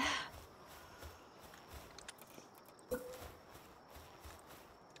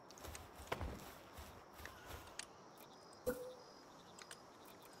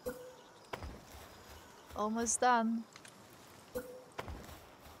 Almost done.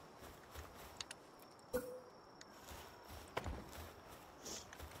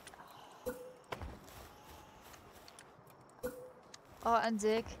 Oh, and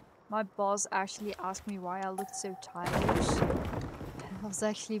Dick, my boss actually asked me why I looked so tired. It was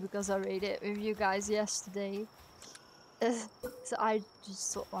actually because I raided with you guys yesterday. So I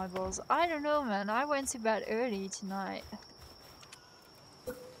just told my boss, I don't know man, I went to bed early tonight.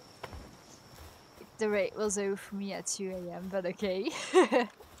 The raid was over for me at 2 AM, but okay.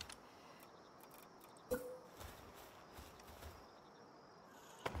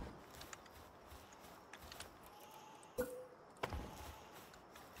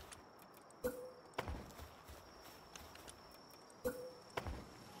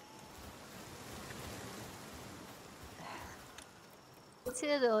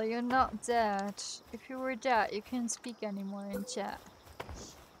 Tiddle, you're not dead. If you were dead, you couldn't speak anymore in chat.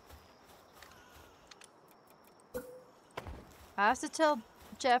 I have to tell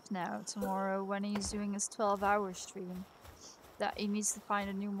Jeff now, tomorrow, when he's doing his 12-hour stream, that he needs to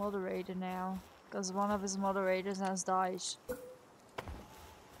find a new moderator now, because one of his moderators has died.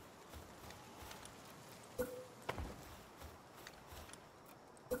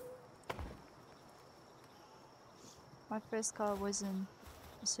 My first car was in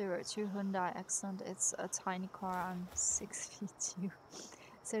 02 Hyundai Accent. It's a tiny car, I'm 6 feet 2.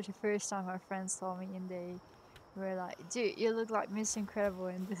 So the first time my friends saw me and they were like, dude, you look like Mr. Incredible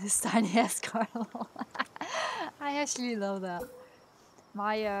in this tiny ass car. I actually love that.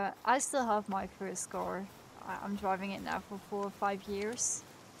 I still have my first car. I'm driving it now for 4 or 5 years.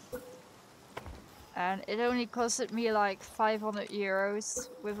 And it only costed me like 500 euros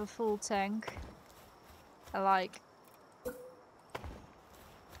with a full tank. Like,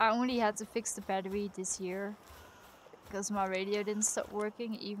 I only had to fix the battery this year because my radio didn't stop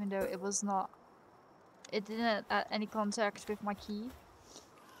working, even though it didn't add any contact with my key.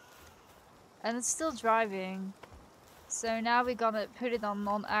 And it's still driving. So now we're gonna put it on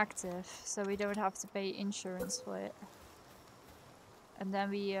non-active, so we don't have to pay insurance for it. And then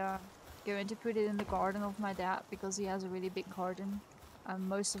we going to put it in the garden of my dad because he has a really big garden. And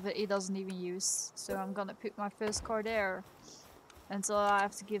most of it he doesn't even use. So I'm gonna put my first car there until I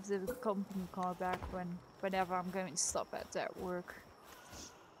have to give the company car back whenever I'm going to stop at that work.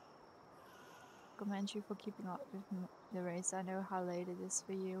 Commend you for keeping up with the race. I know how late it is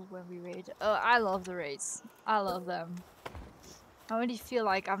for you when we raid. Oh, I love the raids. I love them. I only feel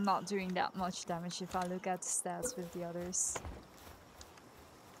like I'm not doing that much damage if I look at the stats with the others.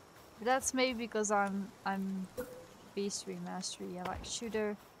 But that's maybe because I'm Beast 3 Mastery. And like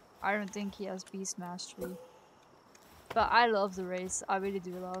Shooter, I don't think he has Beast Mastery. But I love the raids. I really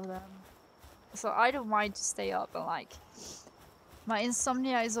do love them. So I don't mind to stay up and like... My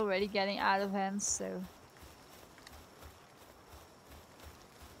insomnia is already getting out of hand, so...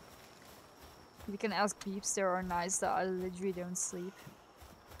 You can ask peeps, there are nights that I literally don't sleep.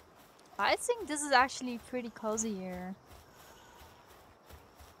 I think this is actually pretty cozy here.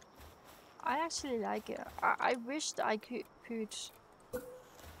 I actually like it. I wished I could put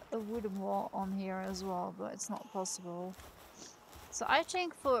a wooden wall on here as well, but it's not possible. So I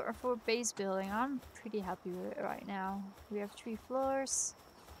think for base building, I'm pretty happy with it right now. We have 3 floors.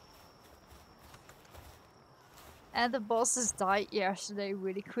 And the bosses died yesterday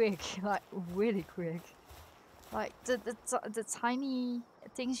really quick, like really quick. Like the tiny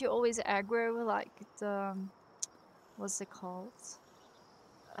things you always aggro, like the what's it called?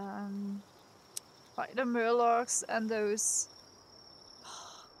 Like the murlocs and those,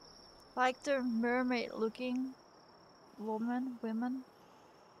 like the mermaid-looking women.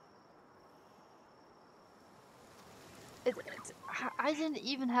 I didn't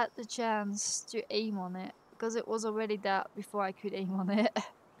even have the chance to aim on it because it was already dead before I could aim on it.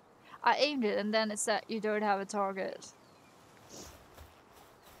 I aimed it and then it said you don't have a target.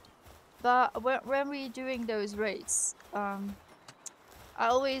 But when we're doing those raids, I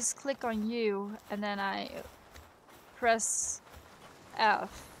always click on you and then I press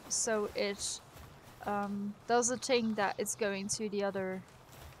F so it does a thing that it's going to the other,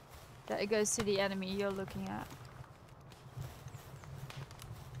 that it goes to the enemy you're looking at.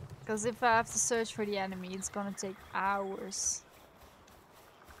 Because if I have to search for the enemy, it's gonna take hours.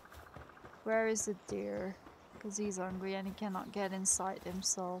 Where is the deer? Because he's hungry and he cannot get inside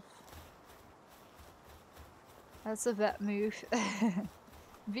himself. That's a bad move.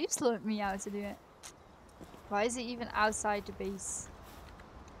 Beef's learned me how to do it. Why is he even outside the base?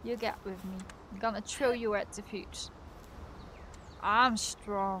 You get with me. I'm gonna throw you at the foot. I'm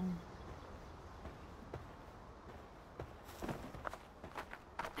strong.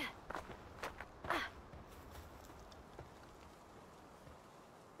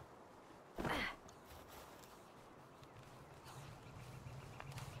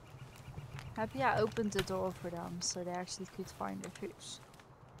 Happy I opened the door for them so they actually could find their food.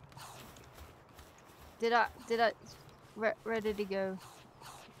 Where did he go?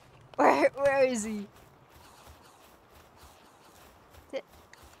 Where is he?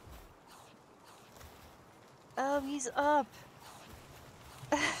 Oh, he's up.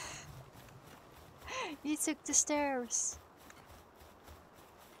 He took the stairs.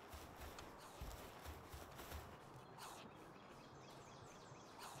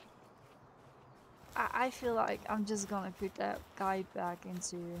 I feel like I'm just gonna put that guy back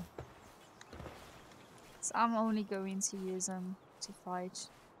into... So I'm only going to use him to fight.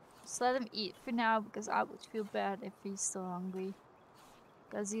 Just let him eat for now because I would feel bad if he's still hungry.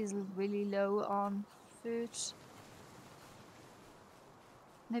 Because he's really low on food.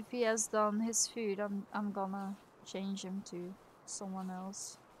 And if he has done his food, I'm gonna change him to someone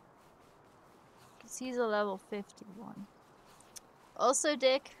else. Because he's a level 51. Also,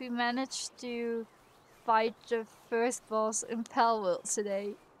 Dick, we managed to fight the first boss in Palworld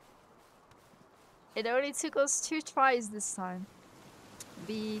today. It only took us 2 tries this time.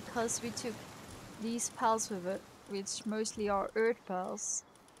 Because we took these pals with it, which mostly are earth pals.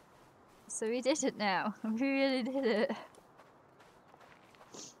 So we did it now. We really did it.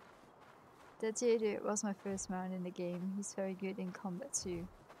 That dude was my first man in the game. He's very good in combat too.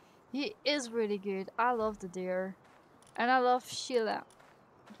 He is really good. I love the deer. And I love Sheila.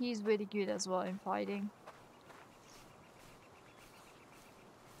 He's really good as well in fighting.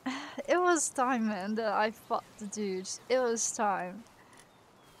 It was time, man, that I fought the dude. It was time.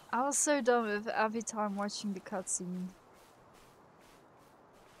 I was so done with every time watching the cutscene.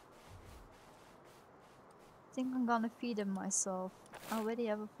 I think I'm gonna feed him myself. I already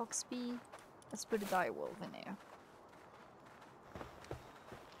have a fox bee. Let's put a dire wolf in there.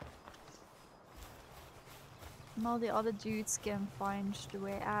 And all the other dudes can find the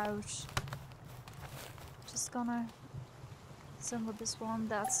way out. Just gonna assemble this one.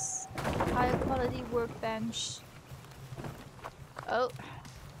 That's higher quality workbench. Oh.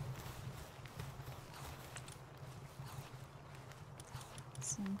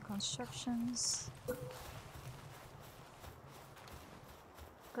 Some constructions.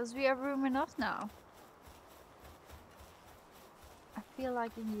 Because we have room enough now. I feel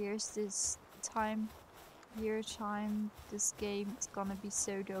like in years this time, this game is gonna be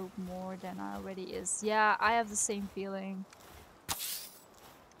so dope more than it already is. Yeah, I have the same feeling.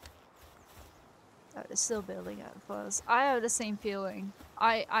 Oh, they're still building it for us. I have the same feeling.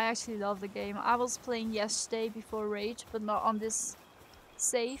 I actually love the game. I was playing yesterday before Rage, but not on this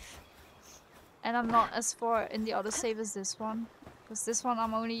save. And I'm not as far in the other save as this one. Because this one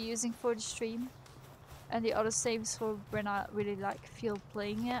I'm only using for the stream. And the other saves for when I really like feel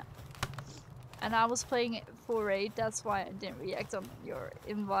playing it. And I was playing it for Raid, that's why I didn't react on your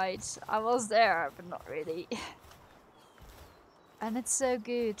invite. I was there, but not really. And it's so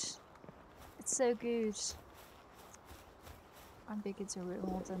good. It's so good. I'm big into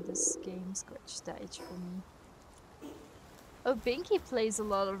Rimworld and this game scratched the itch for me. Oh, Binky plays a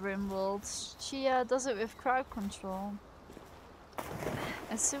lot of Rimworld. She does it with crowd control.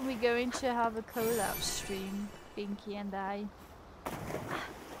 And soon we're going to have a collab stream, Binky and I.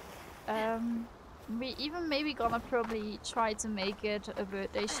 We even maybe gonna probably try to make it a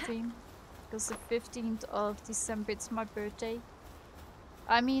birthday stream. Because the 15th of December it's my birthday.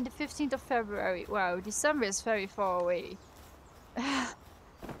 I mean the 15th of February. Wow, December is very far away. But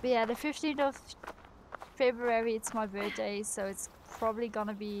yeah, the 15th of February it's my birthday, so it's probably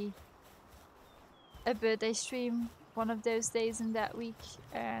gonna be a birthday stream one of those days in that week.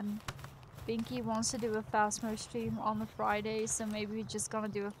 And Binky wants to do a Phasmo stream on a Friday, so maybe we're just gonna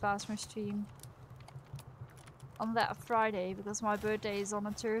do a Phasmo stream on that Friday because my birthday is on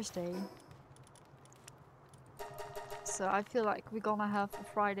a Thursday. So I feel like we're gonna have a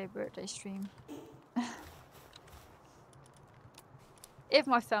Friday birthday stream. If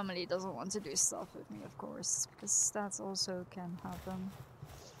my family doesn't want to do stuff with me, of course, because that also can happen.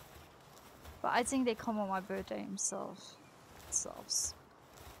 But I think they come on my birthday themselves.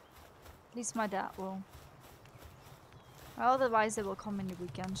 At least my dad will. Otherwise they will come in the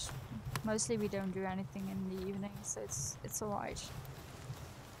weekend. Mostly we don't do anything in the evening, so it's alright.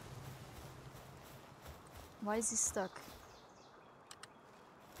 Why is he stuck?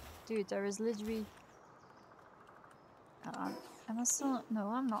 Dude, there is literally... am I still... No,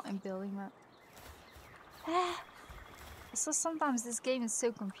 I'm not in building mode. So sometimes this game is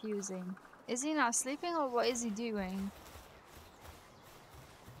so confusing. Is he not sleeping or what is he doing?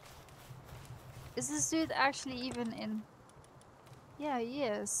 Is this dude actually even in... Yeah, he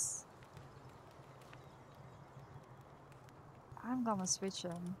is. I'm gonna switch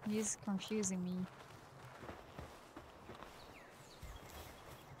him. He's confusing me.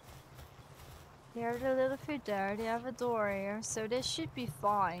 They have a little food there, they have a door here, so they should be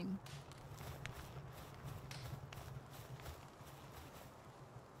fine.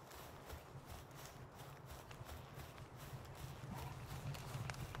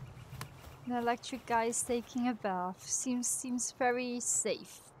 The electric guy is taking a bath. Seems very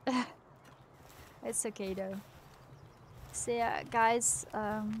safe. It's okay though. So yeah, guys,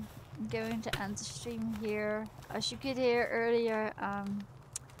 I'm going to end the stream here. As you could hear earlier,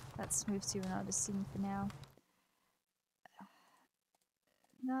 let's move to another scene for now.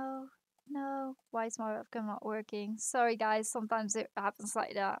 No, why is my webcam not working? Sorry guys, sometimes it happens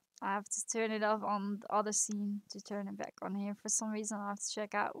like that. I have to turn it off on the other scene to turn it back on here. For some reason I have to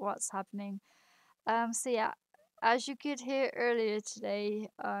check out what's happening. So yeah, as you could hear earlier today,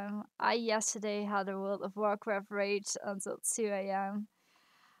 I yesterday had a World of Warcraft raid until 2 AM.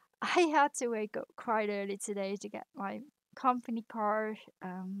 I had to wake up quite early today to get my company car.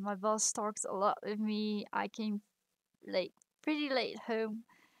 My boss talked a lot with me. I came pretty late home,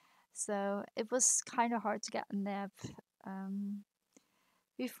 so it was kind of hard to get a nap.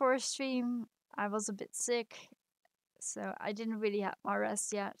 Before stream, I was a bit sick, so I didn't really have my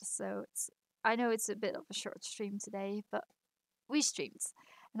rest yet. So I know it's a bit of a short stream today, but we streamed,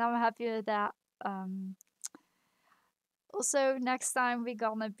 and I'm happy with that. Also, next time we're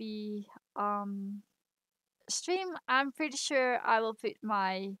gonna be stream. I'm pretty sure I will put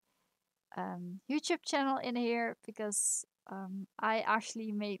my YouTube channel in here because I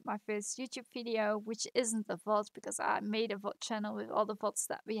actually made my first YouTube video, which isn't a VOD because I made a VOD channel with all the VODs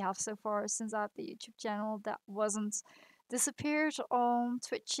that we have so far since I have the YouTube channel that wasn't disappeared on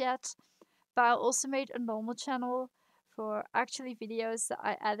Twitch yet. But I also made a normal channel for actually videos that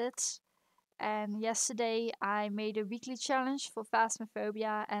I edit and yesterday I made a weekly challenge for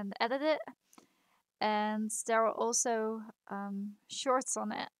Phasmophobia and edited it. And there are also shorts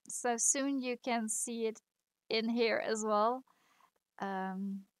on it, so soon you can see it in here as well.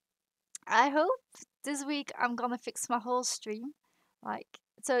 Um, I hope this week I'm gonna fix my whole stream, like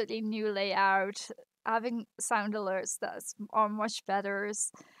totally new layout, having sound alerts that are much better,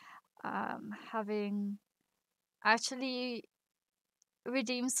 having actually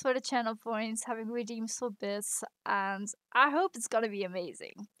redeems for the channel points, having redeems for bits, and I hope it's gonna be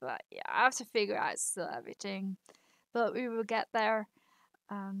amazing. But yeah, I have to figure out still everything, but we will get there.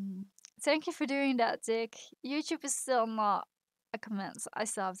 Um, Thank you for doing that, Dick. YouTube is still not a comment. I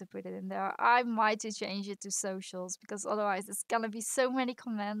still have to put it in there. I might to change it to socials because otherwise it's gonna be so many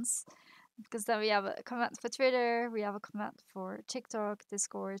comments. Because then we have a comment for Twitter, we have a comment for TikTok,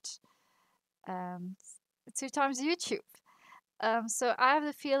 Discord, and two times YouTube. So I have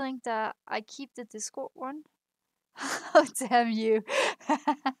the feeling that I keep the Discord one. Oh damn you,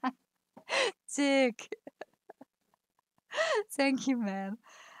 Dick! Thank you, man.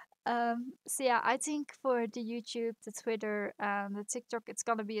 So yeah, I think for the YouTube, the Twitter, and the TikTok, it's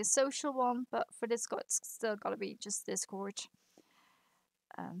gonna be a social one, but for Discord, it's still gonna be just Discord.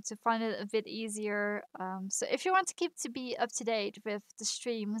 To find it a bit easier. So if you want to keep to be up to date with the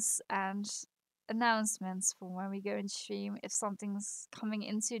streams and announcements for when we go and stream, if something's coming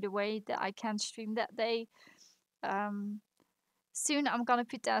into the way that I can't stream that day, um, soon I'm gonna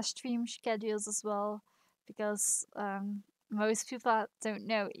put down stream schedules as well because most people don't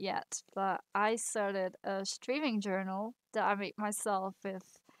know it yet, but I started a streaming journal that I made myself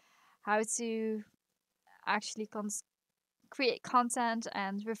with how to actually create content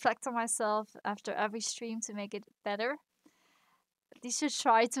and reflect on myself after every stream to make it better. At least to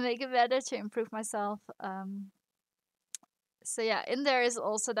try to make it better to improve myself. So yeah, in there is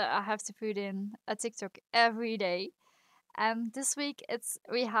also that I have to put in a TikTok every day. And this week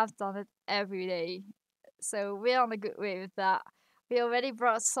we have done it every day. So we're on a good way with that. We already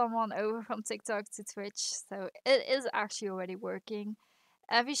brought someone over from TikTok to Twitch, so it is actually already working.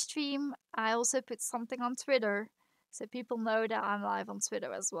 Every stream, I also put something on Twitter, so people know that I'm live on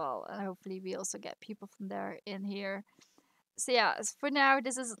Twitter as well, and hopefully we also get people from there in here. So yeah, for now, um,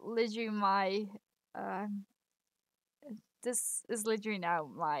 this is literally now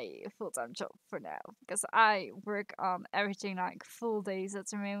my full time job for now because I work on everything like full days at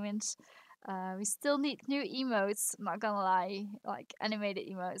the moment. We still need new emotes. I'm not gonna lie, like animated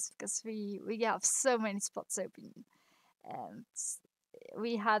emotes, because we have so many spots open, and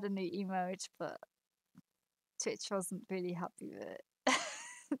we had a new emote, but Twitch wasn't really happy with it.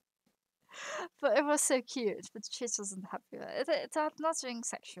 But it was so cute, but Twitch wasn't happy with it. It had nothing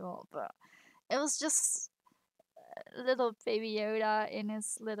sexual, but it was just little baby Yoda in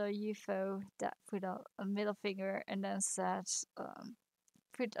his little UFO that put out a middle finger and then said,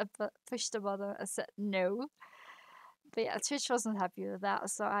 push the button and said no. But yeah, Twitch wasn't happy with that,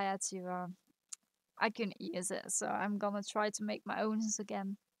 so I had to, I couldn't use it. So I'm gonna try to make my own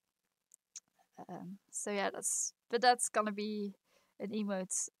again. So yeah, that's gonna be an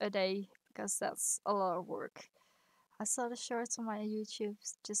emote a day because that's a lot of work. I saw the shorts on my YouTube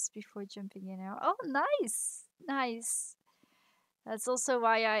just before jumping in here. Oh, nice, nice. That's also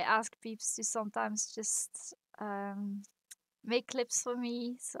why I ask peeps to sometimes just make clips for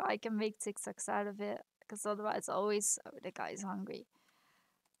me so I can make TikToks out of it. Because otherwise, always, oh, the guy's hungry.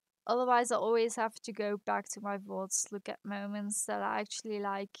 Otherwise, I always have to go back to my VODs, look at moments that I actually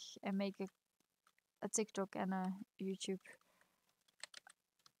like, and make a TikTok and a YouTube.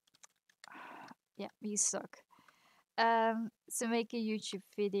 Yeah, we suck. So make a YouTube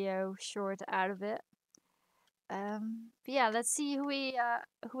video short out of it. But yeah, let's see who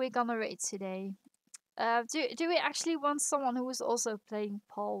we gonna rate today. Do we actually want someone who is also playing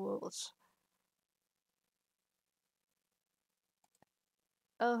Palworld?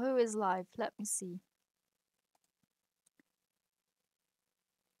 Oh, who is live? Let me see.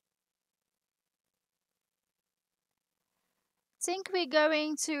 Think we're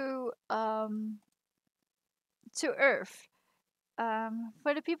going to Earth.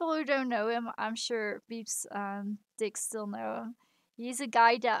 For the people who don't know him, I'm sure Beeps and Dick still know him. He's a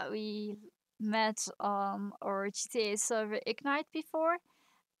guy that we met on our GTA server Ignite before,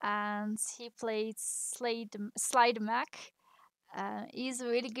 and he played Sly the Mac. He's a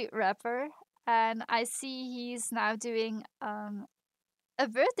really good rapper, and I see he's now doing a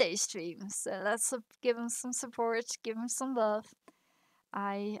birthday stream. So let's give him some support, give him some love.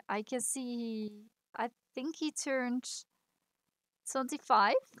 I can see I think he turned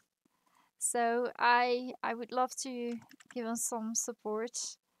 25. So I would love to give him some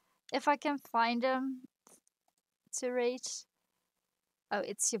support if I can find them to rate. Oh,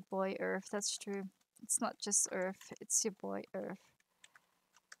 it's your boy Earth. That's true. It's not just Earth. It's your boy Earth.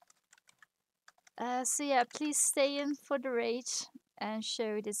 So yeah, please stay in for the raid and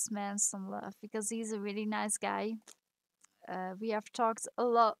show this man some love because he's a really nice guy. We have talked a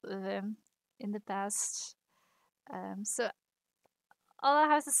lot with him in the past. So all I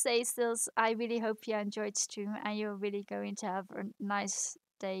have to say still is I really hope you enjoyed stream and you're really going to have a nice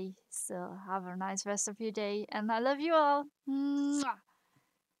day still. Have a nice rest of your day and I love you all. Mwah!